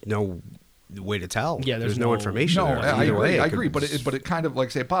 There's no way to tell. Yeah, there's no information. No, there. I agree. But it kind of, like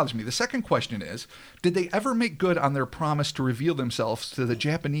I say, it bothers me. The second question is, did they ever make good on their promise to reveal themselves to the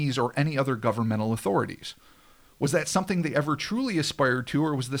Japanese or any other governmental authorities? Was that something they ever truly aspired to,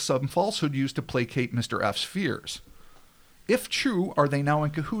 or was this some falsehood used to placate Mr. F's fears? If true, are they now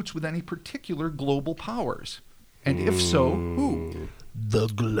in cahoots with any particular global powers? And if so, who? The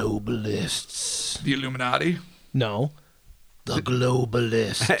globalists. The Illuminati? No. The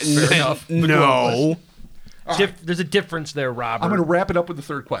globalists. Fair enough. No. There's a difference there, Robert. I'm going to wrap it up with the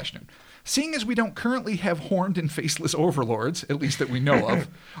third question. Seeing as we don't currently have horned and faceless overlords, at least that we know of,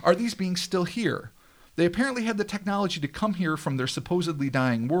 are these beings still here? They apparently had the technology to come here from their supposedly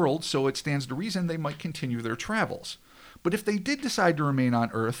dying world, so it stands to reason they might continue their travels. But if they did decide to remain on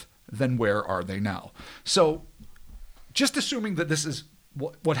Earth, then where are they now? So, just assuming that this is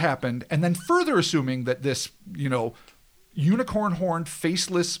what happened, and then further assuming that this, unicorn-horned,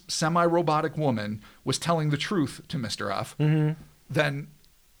 faceless, semi-robotic woman was telling the truth to Mr. F, then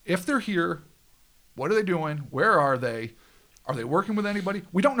if they're here, what are they doing? Where are they? Are they working with anybody?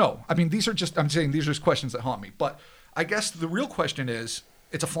 We don't know. I mean, these are just questions that haunt me. But I guess the real question is,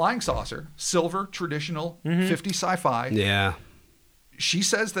 it's a flying saucer, silver, traditional, 50s sci-fi. Yeah. She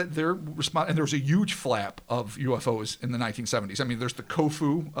says that and there was a huge flap of UFOs in the 1970s. I mean, there's the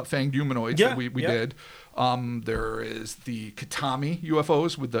Kofu fanged humanoids that we did. There is the Katami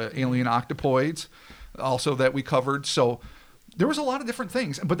UFOs with the alien octopoids also that we covered. So there was a lot of different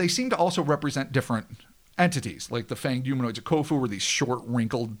things, but they seem to also represent different entities. Like the fanged humanoids of Kofu were these short,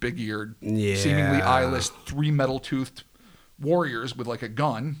 wrinkled, big-eared, seemingly eyeless, 3 metal-toothed warriors with like a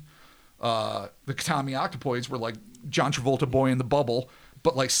gun. The Katami octopoids were like John Travolta Boy in the Bubble,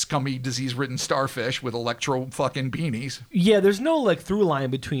 but like scummy, disease-ridden starfish with electro fucking beanies. Yeah, there's no like through line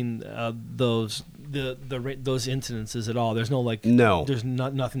between those incidences at all. There's no like There's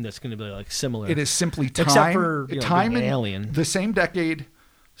nothing that's going to be like similar. It is simply time, except for time and alien. The same decade,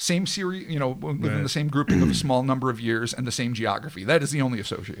 same series, within the same grouping of a small number of years and the same geography. That is the only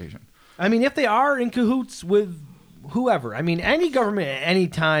association. I mean, if they are in cahoots with whoever, I mean, any government at any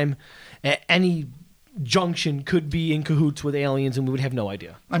time, at any junction could be in cahoots with aliens, and we would have no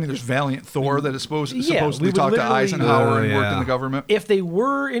idea. I mean, there's Valiant Thor that is supposedly talked to Eisenhower and worked in the government. If they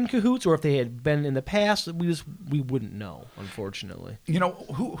were in cahoots, or if they had been in the past, we wouldn't know, unfortunately.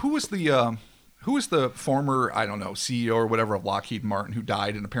 Who was the former, I don't know, CEO or whatever of Lockheed Martin who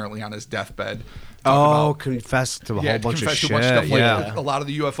died and apparently on his deathbed? Confessed to a whole bunch of shit. Like a lot of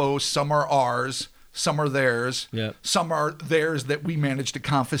the UFOs, some are ours. Some are theirs. Yep. Some are theirs that we managed to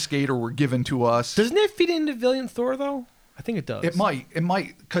confiscate or were given to us. Doesn't it feed into Valiant Thor, though? I think it does. It might.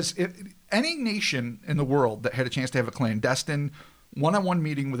 Because any nation in the world that had a chance to have a clandestine, one-on-one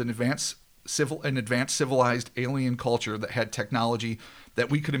meeting with an advanced civilized alien culture that had technology that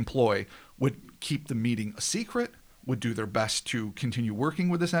we could employ would keep the meeting a secret, would do their best to continue working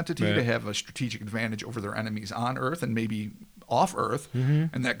with this entity to have a strategic advantage over their enemies on Earth and maybe off Earth.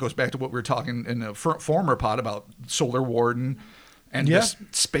 And that goes back to what we were talking in a former pod about Solar Warden and this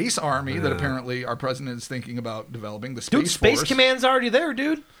space army that apparently our president is thinking about developing. The Space Force. Space Command's already there,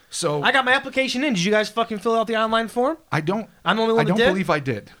 dude. So I got my application in. Did you guys fucking fill out the online form? I'm the only one that did? believe I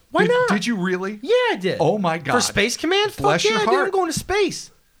did. Why not? Did you really? Yeah, I did. Oh my God. For Space Command? Bless your dude, heart. I'm going to space.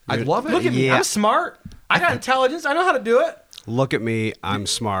 I love it. Look at me. I'm smart. I got intelligence. I know how to do it. Look at me. I'm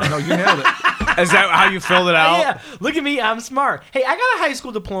smart. No, you nailed it. Is that how you filled it out? Yeah. Look at me. I'm smart. Hey, I got a high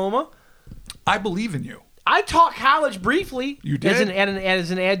school diploma. I believe in you. I taught college briefly. You did?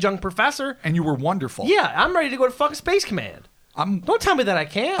 As an adjunct professor. And you were wonderful. Yeah, I'm ready to go to fucking Space Command. Don't tell me that I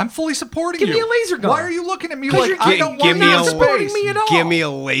can't. I'm fully supporting Give you. me a laser gun. Why are you looking at me like I don't want give me you in a space? me at all. Give me a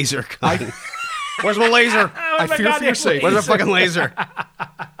laser gun. Where's my laser? I fear for your safety. Where's my fucking laser?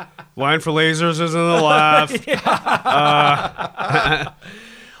 Line for lasers is on the left.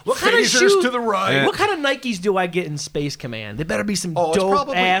 What kind of Phasers shoes? to the right. What kind of Nikes do I get in Space Command? They better be some it's dope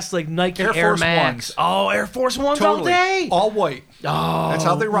probably ass like Nike Air Air Force Max. Ones. Oh, Air Force Ones Totally. all day. All white. Oh, That's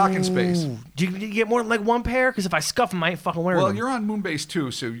how they rock in space. Do you get more than like one pair? Because if I scuff them, I ain't fucking wearing Well, them. you're on Moonbase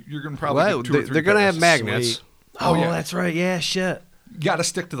too, so you're going to probably Well, get 2 or 3 they're going to pairs. have magnets. Sweet. Oh, that's right. Yeah, shit. You got to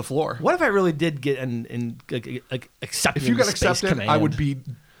stick to the floor. What if I really did get accepted? If you got into Space accepted, Command? I would be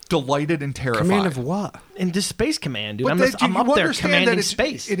delighted and terrified. Command of what? into Space Command, dude. But I'm up there understand commanding that it's,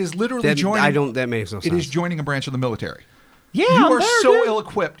 space. It is literally joining. That makes no sense. It is joining a branch of the military. Yeah, you I'm are there, so dude.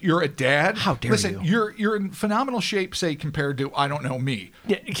 ill-equipped. You're a dad. How dare Listen, you're in phenomenal shape, say, compared to, I don't know, me.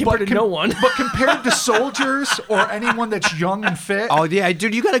 Yeah, compared to no one. But compared to soldiers or anyone that's young and fit. Oh, yeah,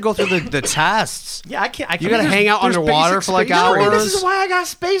 dude, you got to go through the tests. Yeah, I can't. You got to hang out there's underwater basic for like space hours. training. This is why I got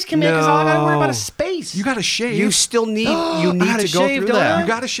Space Command, because all I got to worry about is space. You got to shave. You still need I gotta to go shave, through don't I? that. You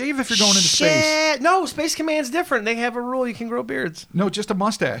got to shave if you're going into space. Shit. No, Space Command's different. They have a rule you can grow beards. No, just a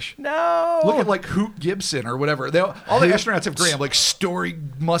mustache. No. Look at like Hoot Gibson or whatever. All the astronauts have gray. Like Story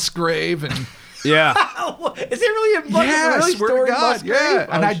Musgrave and Yeah. Is it really a fucking really swear Story to God, Musgrave? yeah.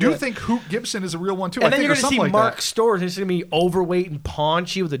 And Oh, I do shit. think Hoot Gibson is a real one too. And I then think you're or going to see something Mark like Storrs. He's going to be overweight and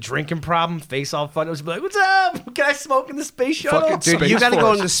paunchy with a drinking problem, face all fun. It was like, what's up? Can I smoke in the space shuttle? Fucking Dude, Space you got to go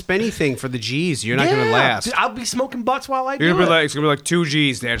Force. on the spinny thing for the G's. You're not going to last. Dude, I'll be smoking butts while I You're do gonna it. be like, it's going to be like 2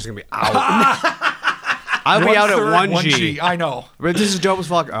 G's. They're just going to be out. I'll be out at 1G. I know. But this is dope as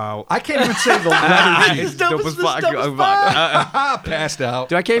fuck. Oh. I can't even say the letter G. It's dope as fuck. Passed out.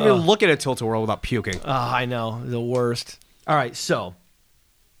 Dude, I can't even look at a tilt-a-whirl without puking. I know. The worst. All right, so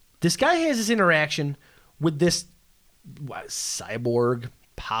this guy has this interaction with this cyborg,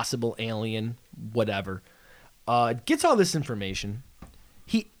 possible alien, whatever. Gets all this information.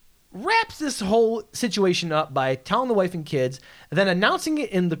 He wraps this whole situation up by telling the wife and kids, and then announcing it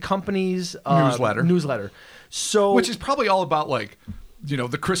in the company's newsletter. So, which is probably all about like,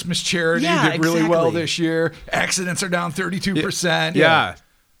 the Christmas charity Yeah, did really well exactly. this year. Accidents are down 32%. Yeah.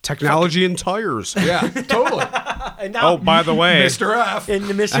 Technology and tires. Yeah, totally. And now, by the way. Mr. F. in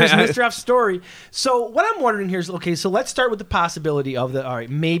the Mr. F story. So what I'm wondering here is, okay, so let's start with the possibility of all right,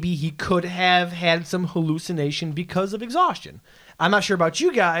 maybe he could have had some hallucination because of exhaustion. I'm not sure about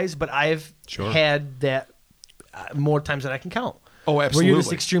you guys, but I've had that more times than I can count. Oh, absolutely. Where you're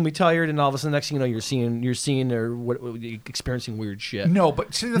just extremely tired, and all of a sudden, next thing you know, you're seeing or experiencing weird shit. No,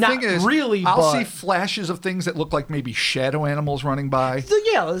 but see, the Not thing is, really, I'll but- see flashes of things that look like maybe shadow animals running by.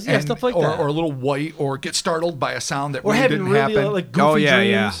 Yeah, stuff like that. Or a little white, or get startled by a sound that Or really having didn't really happen. like goofy dreams.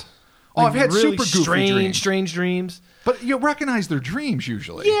 yeah. Oh, I've had really super goofy strange dreams. But you recognize their dreams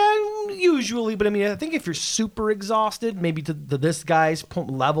usually. Yeah, usually, but I mean, I think if you're super exhausted, maybe to this guy's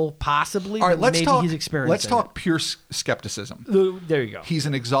level, possibly. All right, let's maybe talk. He's experiencing. Let's talk pure skepticism. There you go. He's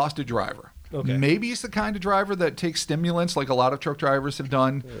an exhausted driver. Okay. Maybe he's the kind of driver that takes stimulants, like a lot of truck drivers have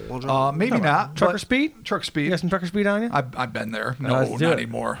done. Maybe not. Trucker but- speed? Truck speed. You got some trucker speed on you? I've been there. No, let's do not it.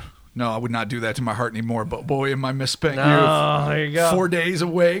 anymore. No, I would not do that to my heart anymore. But boy, am I misspent youth. Oh, there you go. 4 days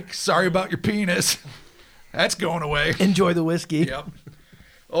awake. Sorry about your penis. That's going away. Enjoy the whiskey. Yep.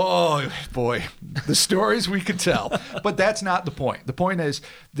 Oh, boy. The stories we could tell. But that's not the point. The point is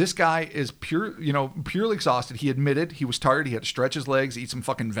this guy is purely exhausted. He admitted he was tired. He had to stretch his legs, eat some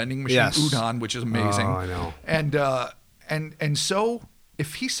fucking vending machine udon, which is amazing. Oh, I know. And so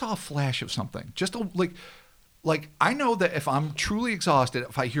if he saw a flash of something, just like I know that if I'm truly exhausted,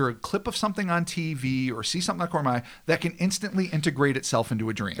 if I hear a clip of something on TV or see something on the corner of my eye, that can instantly integrate itself into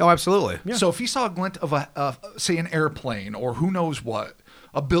a dream. Oh, absolutely. Yeah. So if he saw a glint of say an airplane or who knows what,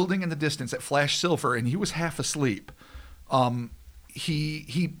 a building in the distance that flashed silver and he was half asleep,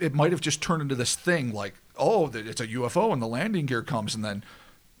 it might have just turned into this thing like, oh, it's a UFO and the landing gear comes and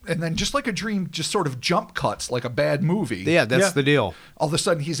then just like a dream, just sort of jump cuts like a bad movie. Yeah, that's the deal. All of a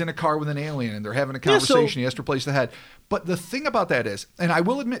sudden, he's in a car with an alien, and they're having a conversation. He has to replace the head. But the thing about that is, and I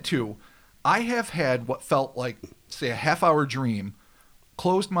will admit too, I have had what felt like, say, a half-hour dream.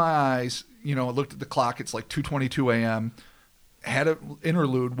 Closed my eyes, looked at the clock. It's like 2:22 a.m. Had an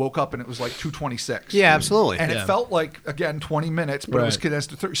interlude, woke up, and it was like 2:26. Yeah, absolutely. And it felt like, again, 20 minutes, but it was Right.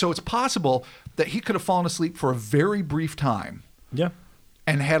 condensed to 30. So it's possible that he could have fallen asleep for a very brief time. Yeah.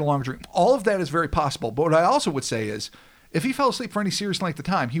 And had a long dream. All of that is very possible. But what I also would say is, if he fell asleep for any serious length of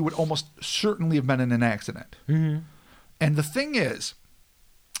time, he would almost certainly have been in an accident. Mm-hmm. And the thing is,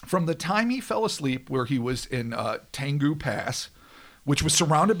 from the time he fell asleep where he was in Tengu Pass, which was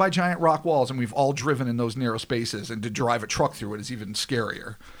surrounded by giant rock walls, and we've all driven in those narrow spaces, and to drive a truck through it is even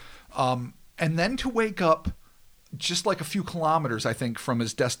scarier. And then to wake up just like a few kilometers, I think, from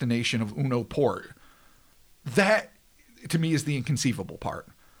his destination of Uno Port, that to me is the inconceivable part.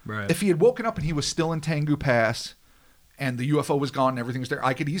 Right. If he had woken up and he was still in Tengu Pass and the UFO was gone and everything was there,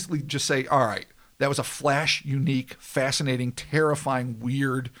 I could easily just say, all right, that was a flash, unique, fascinating, terrifying,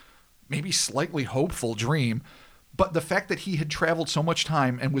 weird, maybe slightly hopeful dream. But the fact that he had traveled so much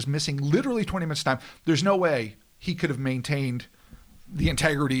time and was missing literally 20 minutes of time, there's no way he could have maintained the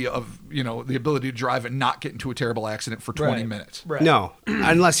integrity of, the ability to drive and not get into a terrible accident for 20 minutes. Right. No,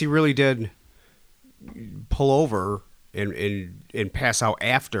 unless he really did pull over and pass out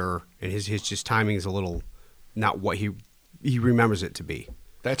after, and his just timing is a little not what he remembers it to be.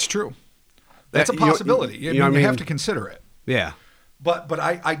 That's true. That's a You know- possibility. you know what I you have mean? to consider it. Yeah. But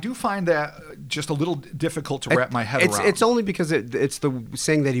I do find that just a little difficult to wrap my head around. It's only because it's the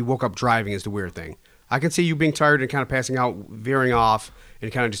saying that he woke up driving is the weird thing. I can see you being tired and kind of passing out, veering off,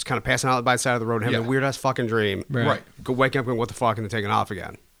 and kind of passing out by the side of the road and having a weird ass fucking dream. Right. Go waking up going, what the fuck, and then taking off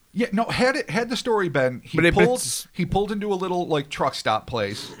again. Yeah, no. Had the story been he pulled into a little like truck stop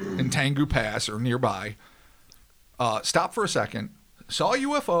place in Tengu Pass or nearby, stopped for a second, saw a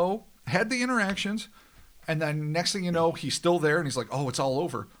UFO, had the interactions, and then next thing you know, he's still there and he's like, "Oh, it's all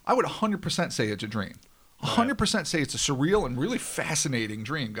over." I would 100% say it's a dream. 100% say it's a surreal and really fascinating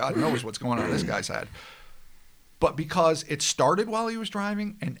dream. God knows what's going on in this guy's head. But because it started while he was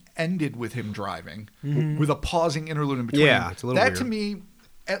driving and ended with him driving, with a pausing interlude in between, Yeah, it's a little that weird. to me,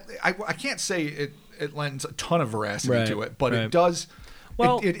 I can't say it lends a ton of veracity Right, to it, but right. it does.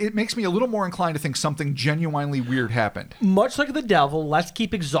 Well, it makes me a little more inclined to think something genuinely weird happened. much like the devil, let's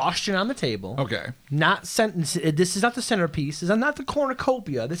keep exhaustion on the table. Okay. Not sentence. This is not the centerpiece. This is not the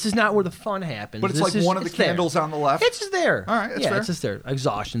cornucopia. This is not where the fun happens. But it's This like one of the it's there. candles on the left. It's just there. All right, that's yeah, fair. it's just there.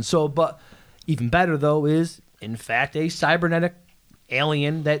 Exhaustion. So, but even better though is, in fact, a cybernetic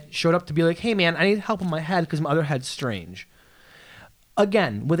alien that showed up to be like, "Hey, man, I need help in my head because my other head's strange."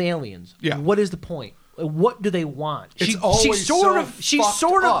 Again, with aliens, Yeah. what is the point? What do they want? It's always she fucked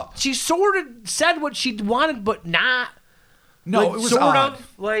sort up. of said what she wanted, but not. No, like, it was sort odd.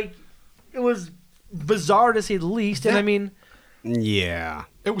 of like it was bizarre to say the least. And I mean, Yeah.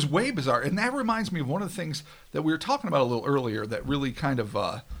 It was way bizarre. And that reminds me of one of the things that we were talking about a little earlier that really kind of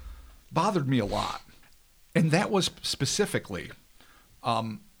bothered me a lot. And that was specifically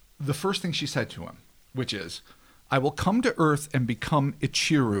the first thing she said to him, which is, "I will come to Earth and become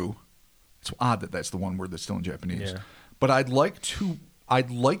Ichiru." It's odd that that's the one word that's still in Japanese. Yeah. But I'd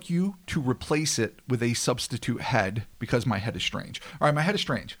like you to replace it with a substitute head because my head is strange. All right, my head is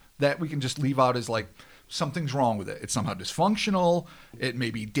strange. That we can just leave out as like something's wrong with it. It's somehow dysfunctional. It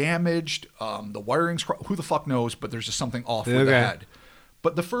may be damaged. The wiring's who the fuck knows, but there's just something off with the head.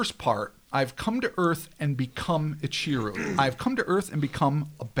 But the first part, I've come to Earth and become Ichiru. I've come to Earth and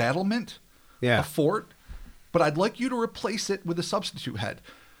become a battlement, a fort, but I'd like you to replace it with a substitute head.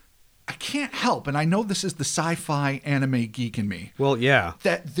 I can't help, and I know this is the sci-fi anime geek in me. Well, yeah.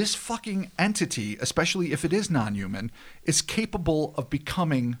 That this fucking entity, especially if it is non-human, is capable of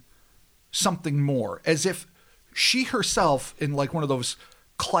becoming something more. As if she herself, in like one of those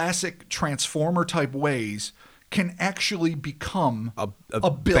classic Transformer type ways, can actually become a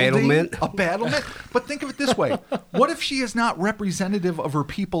building, battlement. a battlement. But think of it this way. What if she is not representative of her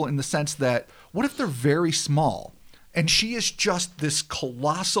people in the sense that, what if they're very small and she is just this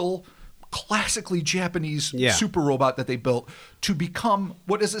colossal, classically Japanese super robot that they built to become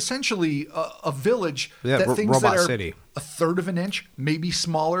what is essentially a village that things robot that are city. a third of an inch, maybe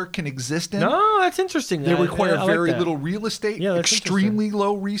smaller, can exist in? no, that's interesting. They require I like very that. little real estate, Yeah, that's extremely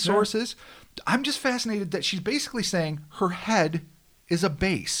low resources. I'm just fascinated that she's basically saying her head is a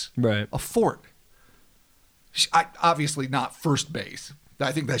base, Right. a fort. Obviously not first base.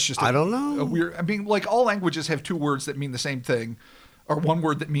 I think that's just I don't know. a weird. I mean, like all languages have two words that mean the same thing, or one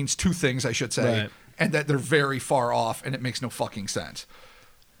word that means two things, I should say, Right. and that they're very far off, and it makes no fucking sense.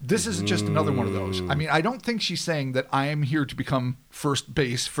 This is just another one of those. I mean, I don't think she's saying that I am here to become first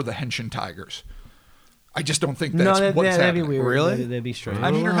base for the Henshin Tigers. I just don't think that's what's that'd happening. be weird. Really? That'd be strange. I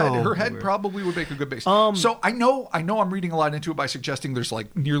mean, her Oh, head probably would make a good base. So I know I'm reading a lot into it by suggesting there's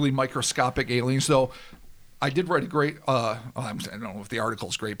like nearly microscopic aliens, though. I did write a great, I don't know if the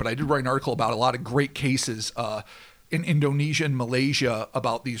article's great, but I did write an article about a lot of great cases in Indonesia and Malaysia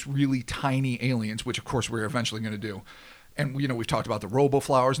about these really tiny aliens, which of course we're eventually going to do. And, we've talked about the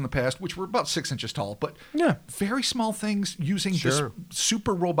robo-flowers in the past, which were about 6 inches tall, but very small things using this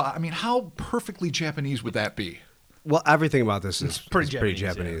super robot. I mean, how perfectly Japanese would that be? Well, everything about this is pretty pretty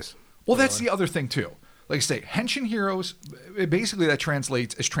Japanese, Japanese. Well, that's the other thing, too. Like I say, Henshin heroes, basically that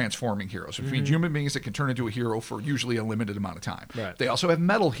translates as transforming heroes, which means human beings that can turn into a hero for usually a limited amount of time. Right. They also have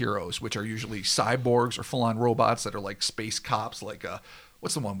metal heroes, which are usually cyborgs or full-on robots that are like space cops, like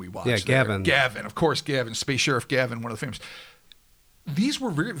what's the one we watched? Yeah, Gavin. Gavin, of course, Gavin, Space Sheriff Gavin, one of the famous. These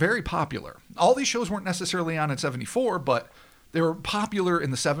were very, very popular. All these shows weren't necessarily on in 74, but they were popular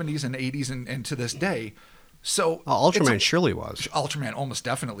in the 70s and 80s and to this day. So Ultraman surely was. Ultraman almost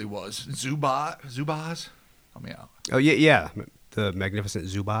definitely was. Zubaz? Help me out. Oh, yeah. The Magnificent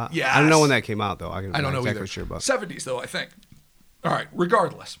Zubat. Yes. I don't know when that came out, though. I'm I don't not know exactly either. sure, but 70s, though, I think. All right,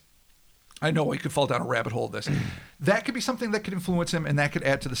 regardless. I know we could fall down a rabbit hole of this. That could be something that could influence him, and that could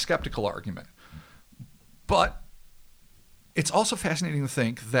add to the skeptical argument. But it's also fascinating to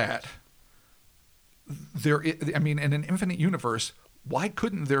think that in an infinite universe, why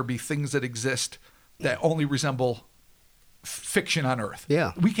couldn't there be things that exist that only resemble fiction on Earth?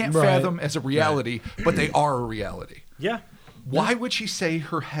 Yeah. We can't Right. fathom as a reality, but they are a reality. Yeah. Why would she say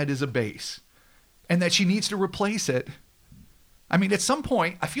her head is a base and that she needs to replace it? I mean, at some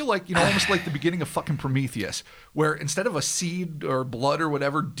point, I feel like, almost like the beginning of fucking Prometheus, where instead of a seed or blood or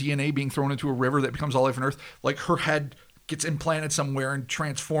whatever, DNA being thrown into a river that becomes all life on Earth, like her head gets implanted somewhere and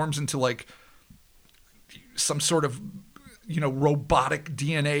transforms into like some sort of, robotic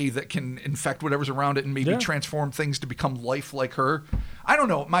DNA that can infect whatever's around it and maybe transform things to become life like her. I don't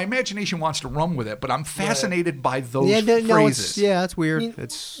know. My imagination wants to run with it, but I'm fascinated by those phrases. It's weird. I mean,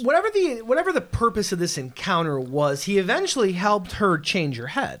 It's whatever the purpose of this encounter was, he eventually helped her change her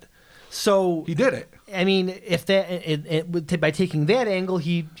head. So He did it. I mean, if that by taking that angle,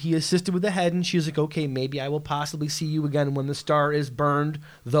 he assisted with the head, and she was like, okay, maybe I will possibly see you again when the star is burned,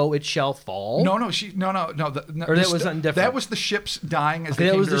 though it shall fall. No. Or that was something different. That was the ships dying as they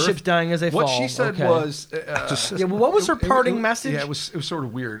that came was to the Earth. ships dying as they fall. What she said Okay. was, Yeah, well, what was her parting message? Yeah, it was sort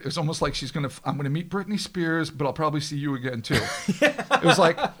of weird. It was almost like I'm gonna meet Britney Spears, but I'll probably see you again too. It was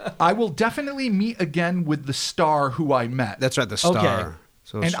like, I will definitely meet again with the star who I met. That's right, the star. Okay.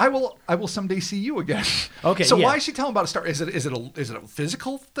 So And I will someday see you again. Okay, So yeah. why is she telling about a star? Is it a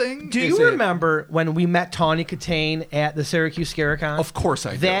physical thing? Do Is you it- remember when we met Tawny Katane at the Syracuse Scaricon? Of course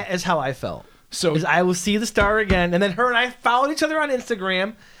I do. That is how I felt. So- is I will see the star again, and then her and I followed each other on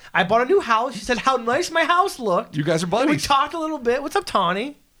Instagram. I bought a new house. She said how nice my house looked. You guys are And we buddies. talked a little bit. What's up,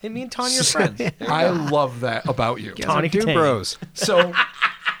 Tawny? And me and Tawny are friends. I love that about you. Tawny Dude Katane. bros. So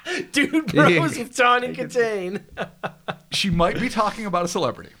Dude, bros with Tawny Katane. she might be talking about a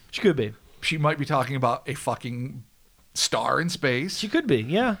celebrity. She could be. She might be talking about a fucking star in space. She could be.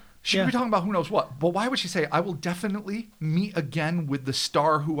 Yeah. She yeah. could be talking about who knows what. But why would she say, I will definitely meet again with the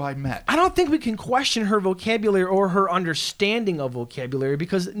star who I met? I don't think we can question her vocabulary or her understanding of vocabulary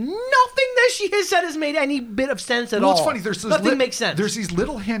because nothing that she has said has made any bit of sense at all. Well, it's funny. There's nothing makes sense. There's these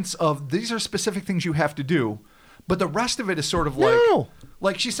little hints of these are specific things you have to do, but the rest of it is sort of like, No.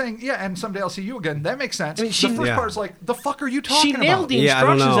 like she's saying, yeah, and someday I'll see you again. That makes sense. I mean, the she- first Yeah. part is like, the fuck are you talking she nailed about? the Yeah, I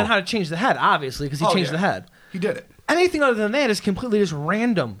don't instructions know. on how to change the head, obviously, because he Oh, changed yeah. the head. He did it. Anything other than that is completely just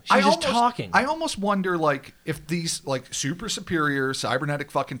random. She's just talking. I almost wonder, like, if these like super superior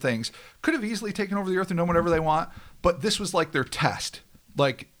cybernetic fucking things could have easily taken over the Earth and done whatever they want, but this was like their test.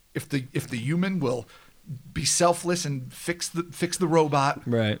 Like, if the human will be selfless and fix the robot,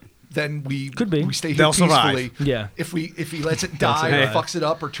 Right. then we Could be. we stay here They'll survive. peacefully. Yeah. If he lets it die or survive. fucks it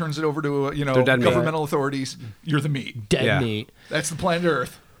up or turns it over to They're dead meat. governmental authorities, you're the meat. Dead Yeah. meat. That's the planet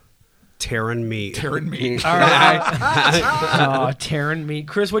Earth. Terran meat. Terran meat. All right. Terran meat.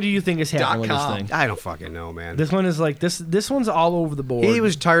 Chris, what do you think is happening with this .com. thing? I don't fucking know, man. This one is like this one's all over the board. He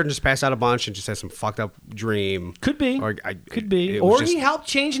was tired and just passed out a bunch and just had some fucked up dream. could be. Could be. it was Or just- he helped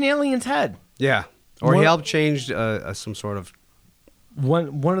change an alien's head. Yeah. Or he What- helped change some sort of.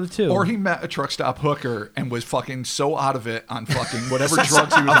 One of the two. Or he met a truck stop hooker and was fucking so out of it on fucking whatever drugs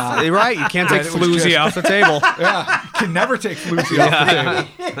he was on. You're right. You can't take That it was floozy just- off the table. Yeah, can never take floozy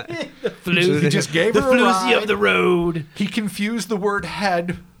off the table. Floozy. He just gave the her a floozy ride. of the road. He confused the word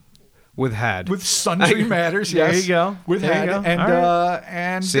head With head. with sundry matters. There Yes, you go. With There you head go. and All right.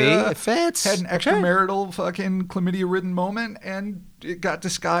 and See? It fits. had an extramarital fucking chlamydia-ridden moment, and it got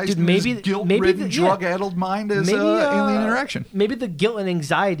disguised Dude, in maybe- his guilt-ridden, yeah. drug-addled mind as alien interaction. Maybe the guilt and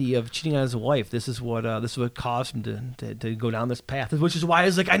anxiety of cheating on his wife. This is what caused him to go down this path. Which is why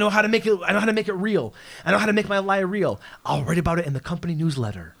he's like, I know how to make it. I know how to make it real. I know how to make my lie real. I'll write about it in the company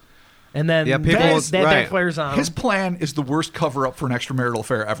newsletter. And then Yeah, people that, will- that right. backfires on His him. plan is the worst cover-up for an extramarital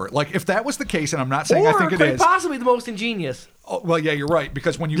affair ever. Like, if that was the case, and I'm not saying I Or think it quite is. possibly the most ingenious. Oh, well, yeah, you're right.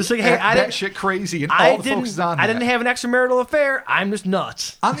 Because when you Just like, hey, act I that didn't- shit crazy and I all the focus is on I that. didn't have an extramarital affair. I'm just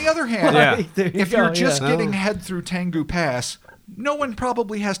nuts. On the other hand, Yeah. There you if go, you're just yeah. getting head through Tengu Pass, no one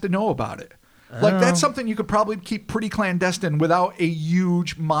probably has to know about it. Like, that's something you could probably keep pretty clandestine without a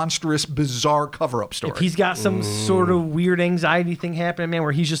huge, monstrous, bizarre cover-up story. If he's got some sort of weird anxiety thing happening, man,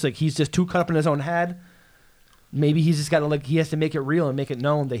 where he's just too caught up in his own head. Maybe he's just got to he has to make it real and make it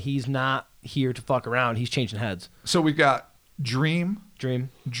known that he's not here to fuck around. He's changing heads. So we've got dream,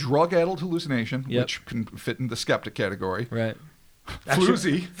 drug-addled hallucination, Yep. which can fit in the skeptic category. Right.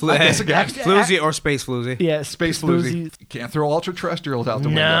 Floozy, I guess again. Floozy or space floozy. Yeah. Space floozy. You can't throw ultra-terrestrials out the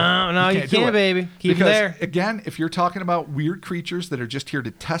window. No, you do can't, it. baby. Keep 'em because, there. Again, if you're talking about weird creatures that are just here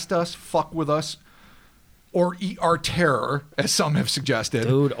to test us, fuck with us, or eat our terror, as some have suggested,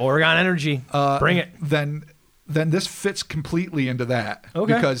 Dude, Oregon Energy. Bring it. then this fits completely into that.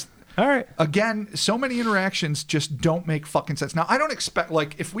 Okay. Because All right. again, so many interactions just don't make fucking sense. Now, I don't expect,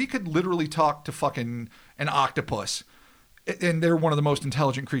 like, if we could literally talk to fucking an octopus, and they're one of the most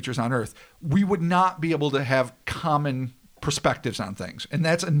intelligent creatures on Earth, we would not be able to have common perspectives on things. And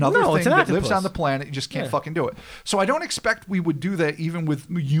that's another No, it's thing an that lives octopus. on the planet. You just can't Yeah. fucking do it. So I don't expect we would do that even with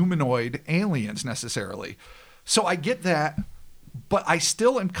humanoid aliens necessarily. So I get that, but I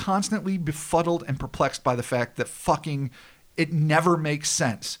still am constantly befuddled and perplexed by the fact that fucking it never makes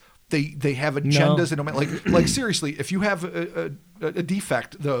sense. They have agendas that don't make, like seriously, if you have a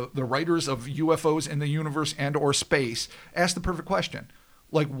defect, the writers of UFOs in the universe and or space ask the perfect question.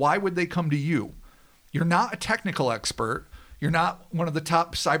 Like, why would they come to you? You're not a technical expert. You're not one of the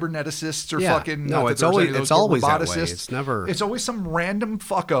top cyberneticists or Yeah. fucking No, not that it's there's always- any of those it's always that way. roboticists. It's never- It's always some random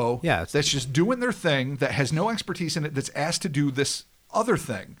fucko Yeah, that's just doing their thing that has no expertise in it that's asked to do this other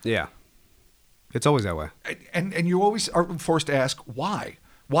thing. Yeah. It's always that way. And you always are forced to ask why.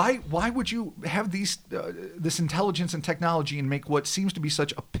 Why would you have this intelligence and technology and make what seems to be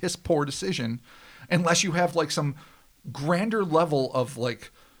such a piss poor decision, unless you have like some grander level of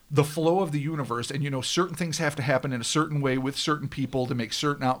like the flow of the universe, and certain things have to happen in a certain way with certain people to make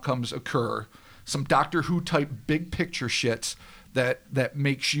certain outcomes occur. Some Doctor Who type big picture shits that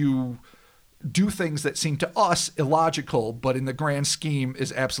makes you do things that seem to us illogical, but in the grand scheme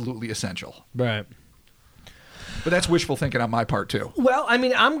is absolutely essential. Right. But that's wishful thinking on my part too. Well, I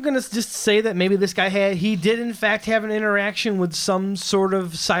mean, I'm going to just say that maybe this guy did in fact have an interaction with some sort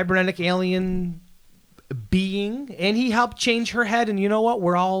of cybernetic alien being, and he helped change her head, and you know what?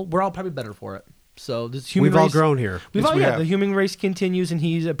 We're all probably better for it. So this human We've all race, grown here. Yes, we have. The human race continues, and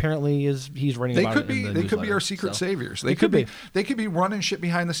he's apparently he's running. They about could it be. in the They could be newsletter. our secret So, saviors. They could be. They could be running shit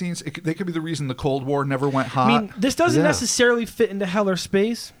behind the scenes. They could be the reason the Cold War never went hot. I mean, this doesn't Yeah. necessarily fit into hell or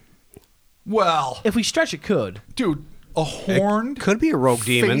space. well, If we stretch, it could. dude, a horned, could be a rogue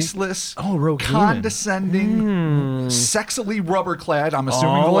demon. faceless, Rogue demon. condescending, sexily rubber clad. I'm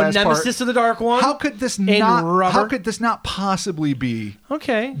assuming the last Nemesis part. of the Dark One. How could this In not? rubber? How could this not possibly be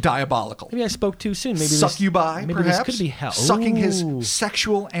Okay. diabolical? Maybe I spoke too soon. Maybe Succubi, maybe perhaps. this could be hell. Sucking his Ooh.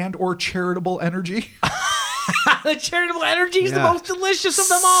 sexual and/or charitable energy. The charitable energy is the Yeah. most delicious of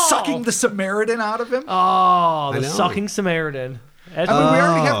them all. Sucking the Samaritan out of him. Oh, the I know. sucking Samaritan. That's, I mean, we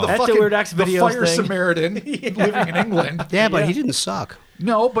already have the That's a fucking Weird X the videos fire thing. Samaritan living in England. Yeah, but he didn't suck.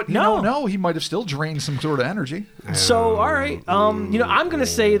 No, but you No. don't know. He might have still drained some sort of energy. So, all right. I'm going to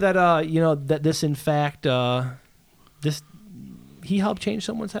say that that this in fact he helped change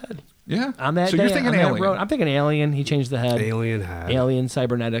someone's head. Yeah. On that so day, you're thinking on that alien. road. I'm thinking alien. He changed the head. Alien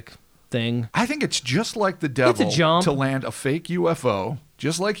cybernetic thing. I think it's just like the devil jump. to land a fake UFO,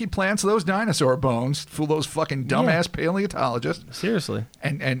 just like he plants those dinosaur bones, fool those fucking dumbass paleontologists, Seriously.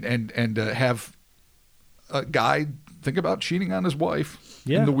 and have a guy think about cheating on his wife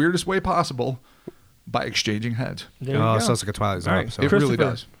Yeah. in the weirdest way possible by exchanging heads. There you Oh, go. sounds like a Twilight Zone All right. episode. It really Christopher.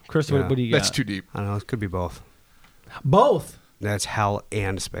 does. Christopher, Yeah. what do you got? That's too deep. I don't know. It could be both. Both. That's hell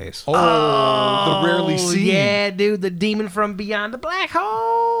and space. Oh, the rarely seen. Yeah, dude, the demon from beyond the black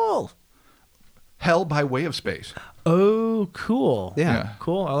hole. Hell by way of space. Oh, cool. Yeah.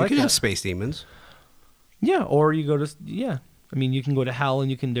 Cool. I You like can that. have space demons. Yeah, or you go to I mean, you can go to hell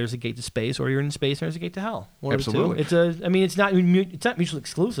and there's a gate to space, or you're in space and there's a gate to hell. One of the two. Absolutely. It's not mutually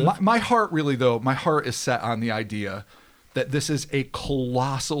exclusive. My heart really, though, my heart is set on the idea that this is a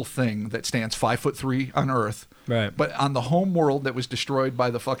colossal thing that stands 5'3" on Earth. Right. But on the home world that was destroyed by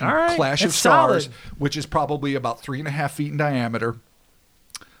the fucking All right, clash of that's stars, solid. which is probably about 3.5 feet in diameter,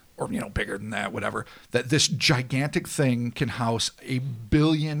 or bigger than that, whatever. That this gigantic thing can house 1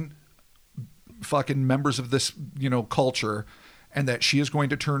 billion fucking members of this culture, and that she is going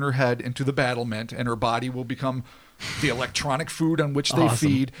to turn her head into the battlement, and her body will become the electronic food on which they Awesome.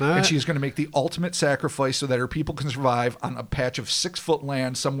 feed, All and right. she's going to make the ultimate sacrifice so that her people can survive on a patch of 6-foot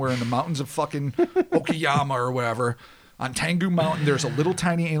land somewhere in the mountains of fucking Okayama or wherever. On Tengu Mountain, there's a little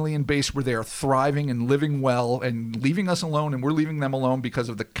tiny alien base where they are thriving and living well and leaving us alone, and we're leaving them alone because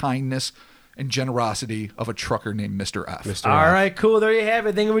of the kindness and generosity of a trucker named Mr. F. Mr. All F. right, cool. There you have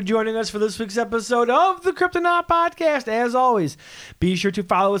it. Thank you for joining us for this week's episode of the Kryptonaut Podcast. As always, be sure to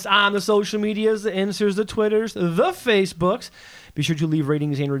follow us on the social medias, the Insers, the Twitters, the Facebooks. Be sure to leave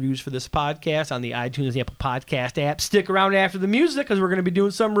ratings and reviews for this podcast on the iTunes and the Apple Podcast app. Stick around after the music because we're going to be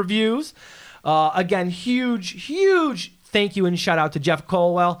doing some reviews. Again, huge thank you and shout out to Jeff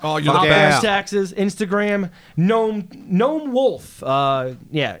Colwell. Oh, you're the Out best. there, Texas, Instagram, Gnome Wolf.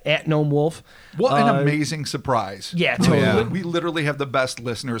 At Gnome Wolf. What an amazing surprise. Yeah, totally. yeah. We literally have the best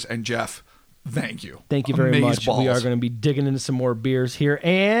listeners, and Jeff, thank you. Thank you very much. Amazeballs. We are going to be digging into some more beers here,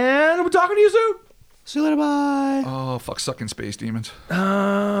 and we're talking to you soon. See you later. Bye. Oh, fuck sucking space demons.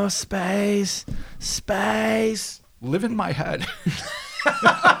 Oh, space. Live in my head.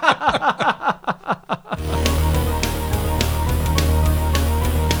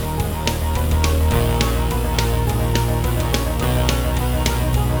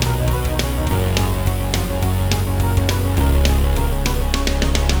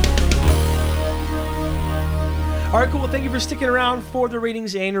 All right, cool. Well, thank you for sticking around for the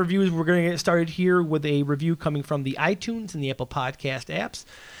ratings and reviews. We're going to get started here with a review coming from the iTunes and the Apple Podcast apps.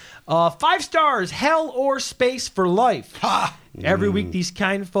 5 stars, hell or space for life. Ha! Every week, these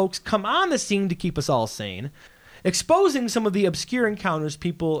kind folks come on the scene to keep us all sane. exposing some of the obscure encounters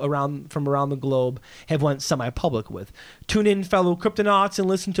people from around the globe have went semi-public with. Tune in, fellow Kryptonauts, and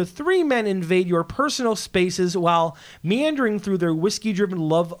listen to three men invade your personal spaces while meandering through their whiskey-driven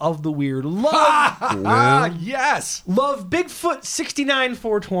love of the weird. Yes. Love Bigfoot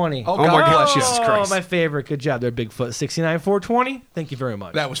 69420. Oh, God bless you. Jesus Christ. My favorite. Good job there, Bigfoot 69420. Thank you very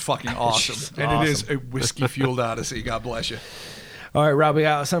much. That was fucking awesome. And awesome. it is a whiskey-fueled odyssey. God bless you. All right, Rob, we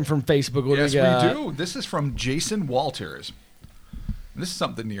got something from Facebook. What Yes, do we got? we do. This is from Jason Walters. This is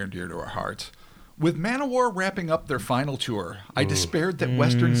something near and dear to our hearts. With Manowar wrapping up their final tour, I despaired that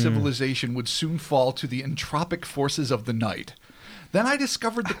Western civilization would soon fall to the entropic forces of the night. Then I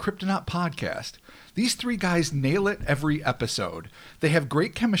discovered the Kryptonaut podcast. These three guys nail it every episode. They have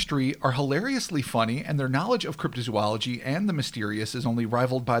great chemistry, are hilariously funny, and their knowledge of cryptozoology and the mysterious is only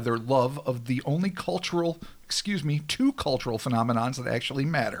rivaled by their love of the only two cultural phenomenons that actually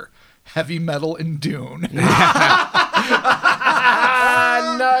matter: heavy metal and Dune.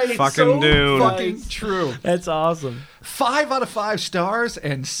 Nice. Fucking Dune. Fucking true. That's awesome. 5 out of 5 stars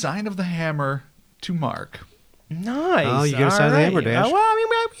and sign of the hammer to Mark. Nice. Oh, you get a sign of the hammer, Dash. Well, I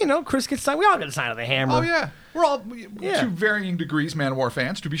mean, Chris gets signed. We all get a sign of the hammer. Oh, yeah. We're all Yeah. to varying degrees Manowar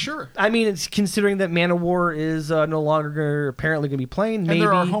fans, to be sure. I mean, it's considering that Manowar is no longer apparently going to be playing. Maybe. And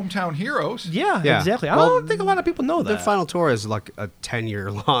they're our hometown heroes. Yeah, Yeah. exactly. I Well, don't think a lot of people know The that. final tour is like a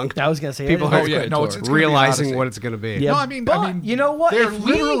 10-year long. I was going to say People it is are a great no, tour. it's gonna be realizing Odyssey. what it's going to be. Yeah. No, I mean, but you know what? They're If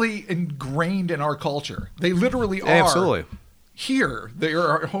we- literally ingrained in our culture. They literally are. Absolutely. Here, they are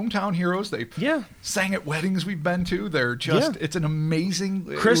our hometown heroes. They Yeah. sang at weddings we've been to. They're just, Yeah. it's an amazing.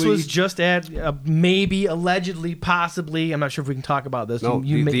 Chris was just at maybe, allegedly, possibly. I'm not sure if we can talk about this. No,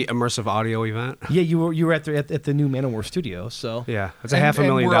 You the immersive audio event. yeah, you were at the new Manowar studio. So Yeah, it's a and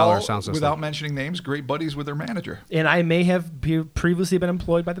 $500,000 we're all, sound system. Without mentioning names, great buddies with their manager. and I may have previously been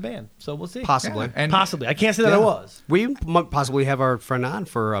employed by the band. So we'll see. Possibly. Yeah, and Possibly. I can't say that I Yeah. was. We might possibly have our friend on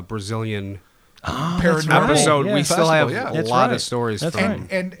for a Brazilian paranormal right. episode. Yeah. We still have Festival, yeah. a That's lot right. of stories That's from.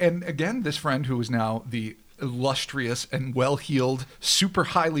 right. And again, this friend who is now the illustrious and well-heeled, super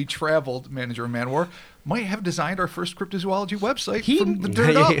highly traveled manager of Manowar might have designed our first cryptozoology website from the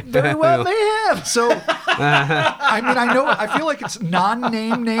dirt up. Very well may have. So, I mean, I feel like it's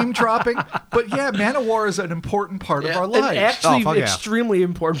name dropping, but yeah, Manowar is an important part of our An lives. actually fuck yeah. extremely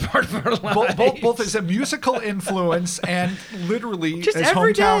important part of our lives. Both as a musical influence and literally Just as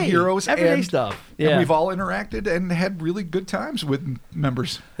everyday- hometown heroes. everyday and, stuff. And Yeah. we've all interacted and had really good times with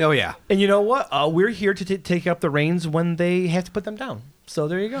members. Oh yeah, And you know what? We're here to take up the reins when they have to put them down. So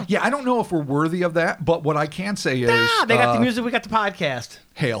there you go. Yeah, I don't know if we're worthy of that, but what I can say is They got the music. We got the podcast.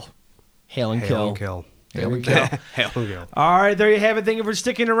 hail. Hail and hail kill. and kill. Hail and kill. Hail and kill. All right, there you have it. Thank you for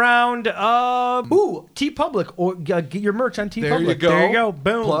sticking around. TeePublic, or get your merch on TeePublic. There you go. There you go.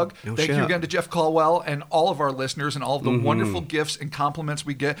 Boom. Plug. No Thank you shit. again to Jeff Caldwell and all of our listeners and all of the wonderful gifts and compliments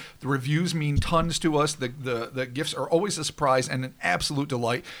we get. The reviews mean tons to us. The gifts are always a surprise and an absolute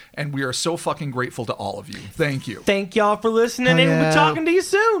delight. And we are so fucking grateful to all of you. Thank you. Thank y'all for listening, and yeah. we're talking to you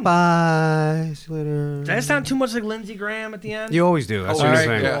soon. Bye. See you later. Does that sound too much like Lindsey Graham at the end? You always do. That's Oh, your all new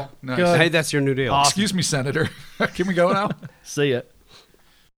right, thing. yeah. Nice. Good. Hey, that's your new deal. Awesome. Excuse me, Senator. Can we go now? See ya.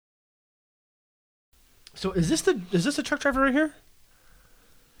 So is this the truck driver right here?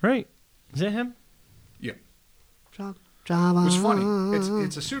 Right? Is that him? Yeah. Drama. It was funny.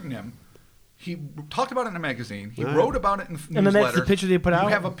 It's a pseudonym. He talked about it in a magazine. He wrote about it in the And then newsletter. that's the picture they put out? You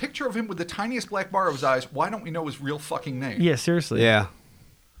have a picture of him with the tiniest black bar of his eyes. Why don't we know his real fucking name? Yeah, seriously. Yeah.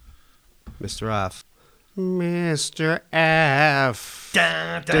 Mr. F. Mr. F.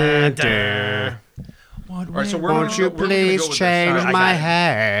 Dun, Dun, dun, dun. What All right, so went- we're Won't you gonna go please with this. change All right, I my got it.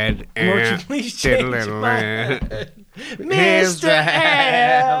 head? Won't you please change my head? Mr.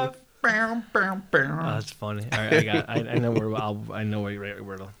 F. Bam, bam, bam. Oh, that's funny. All right, I know where I know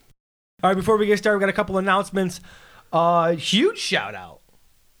where to. All right, before we get started, we got a couple announcements. Huge shout out.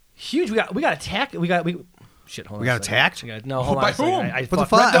 Huge. We got attacked. Shit. Hold on. We got a second. attacked? No, hold By on. A second. whom? I What the fucked-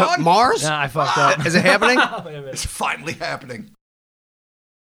 fuck? Dawn? Mars? Nah, I fucked up. Is it happening? Wait a minute. It's finally happening.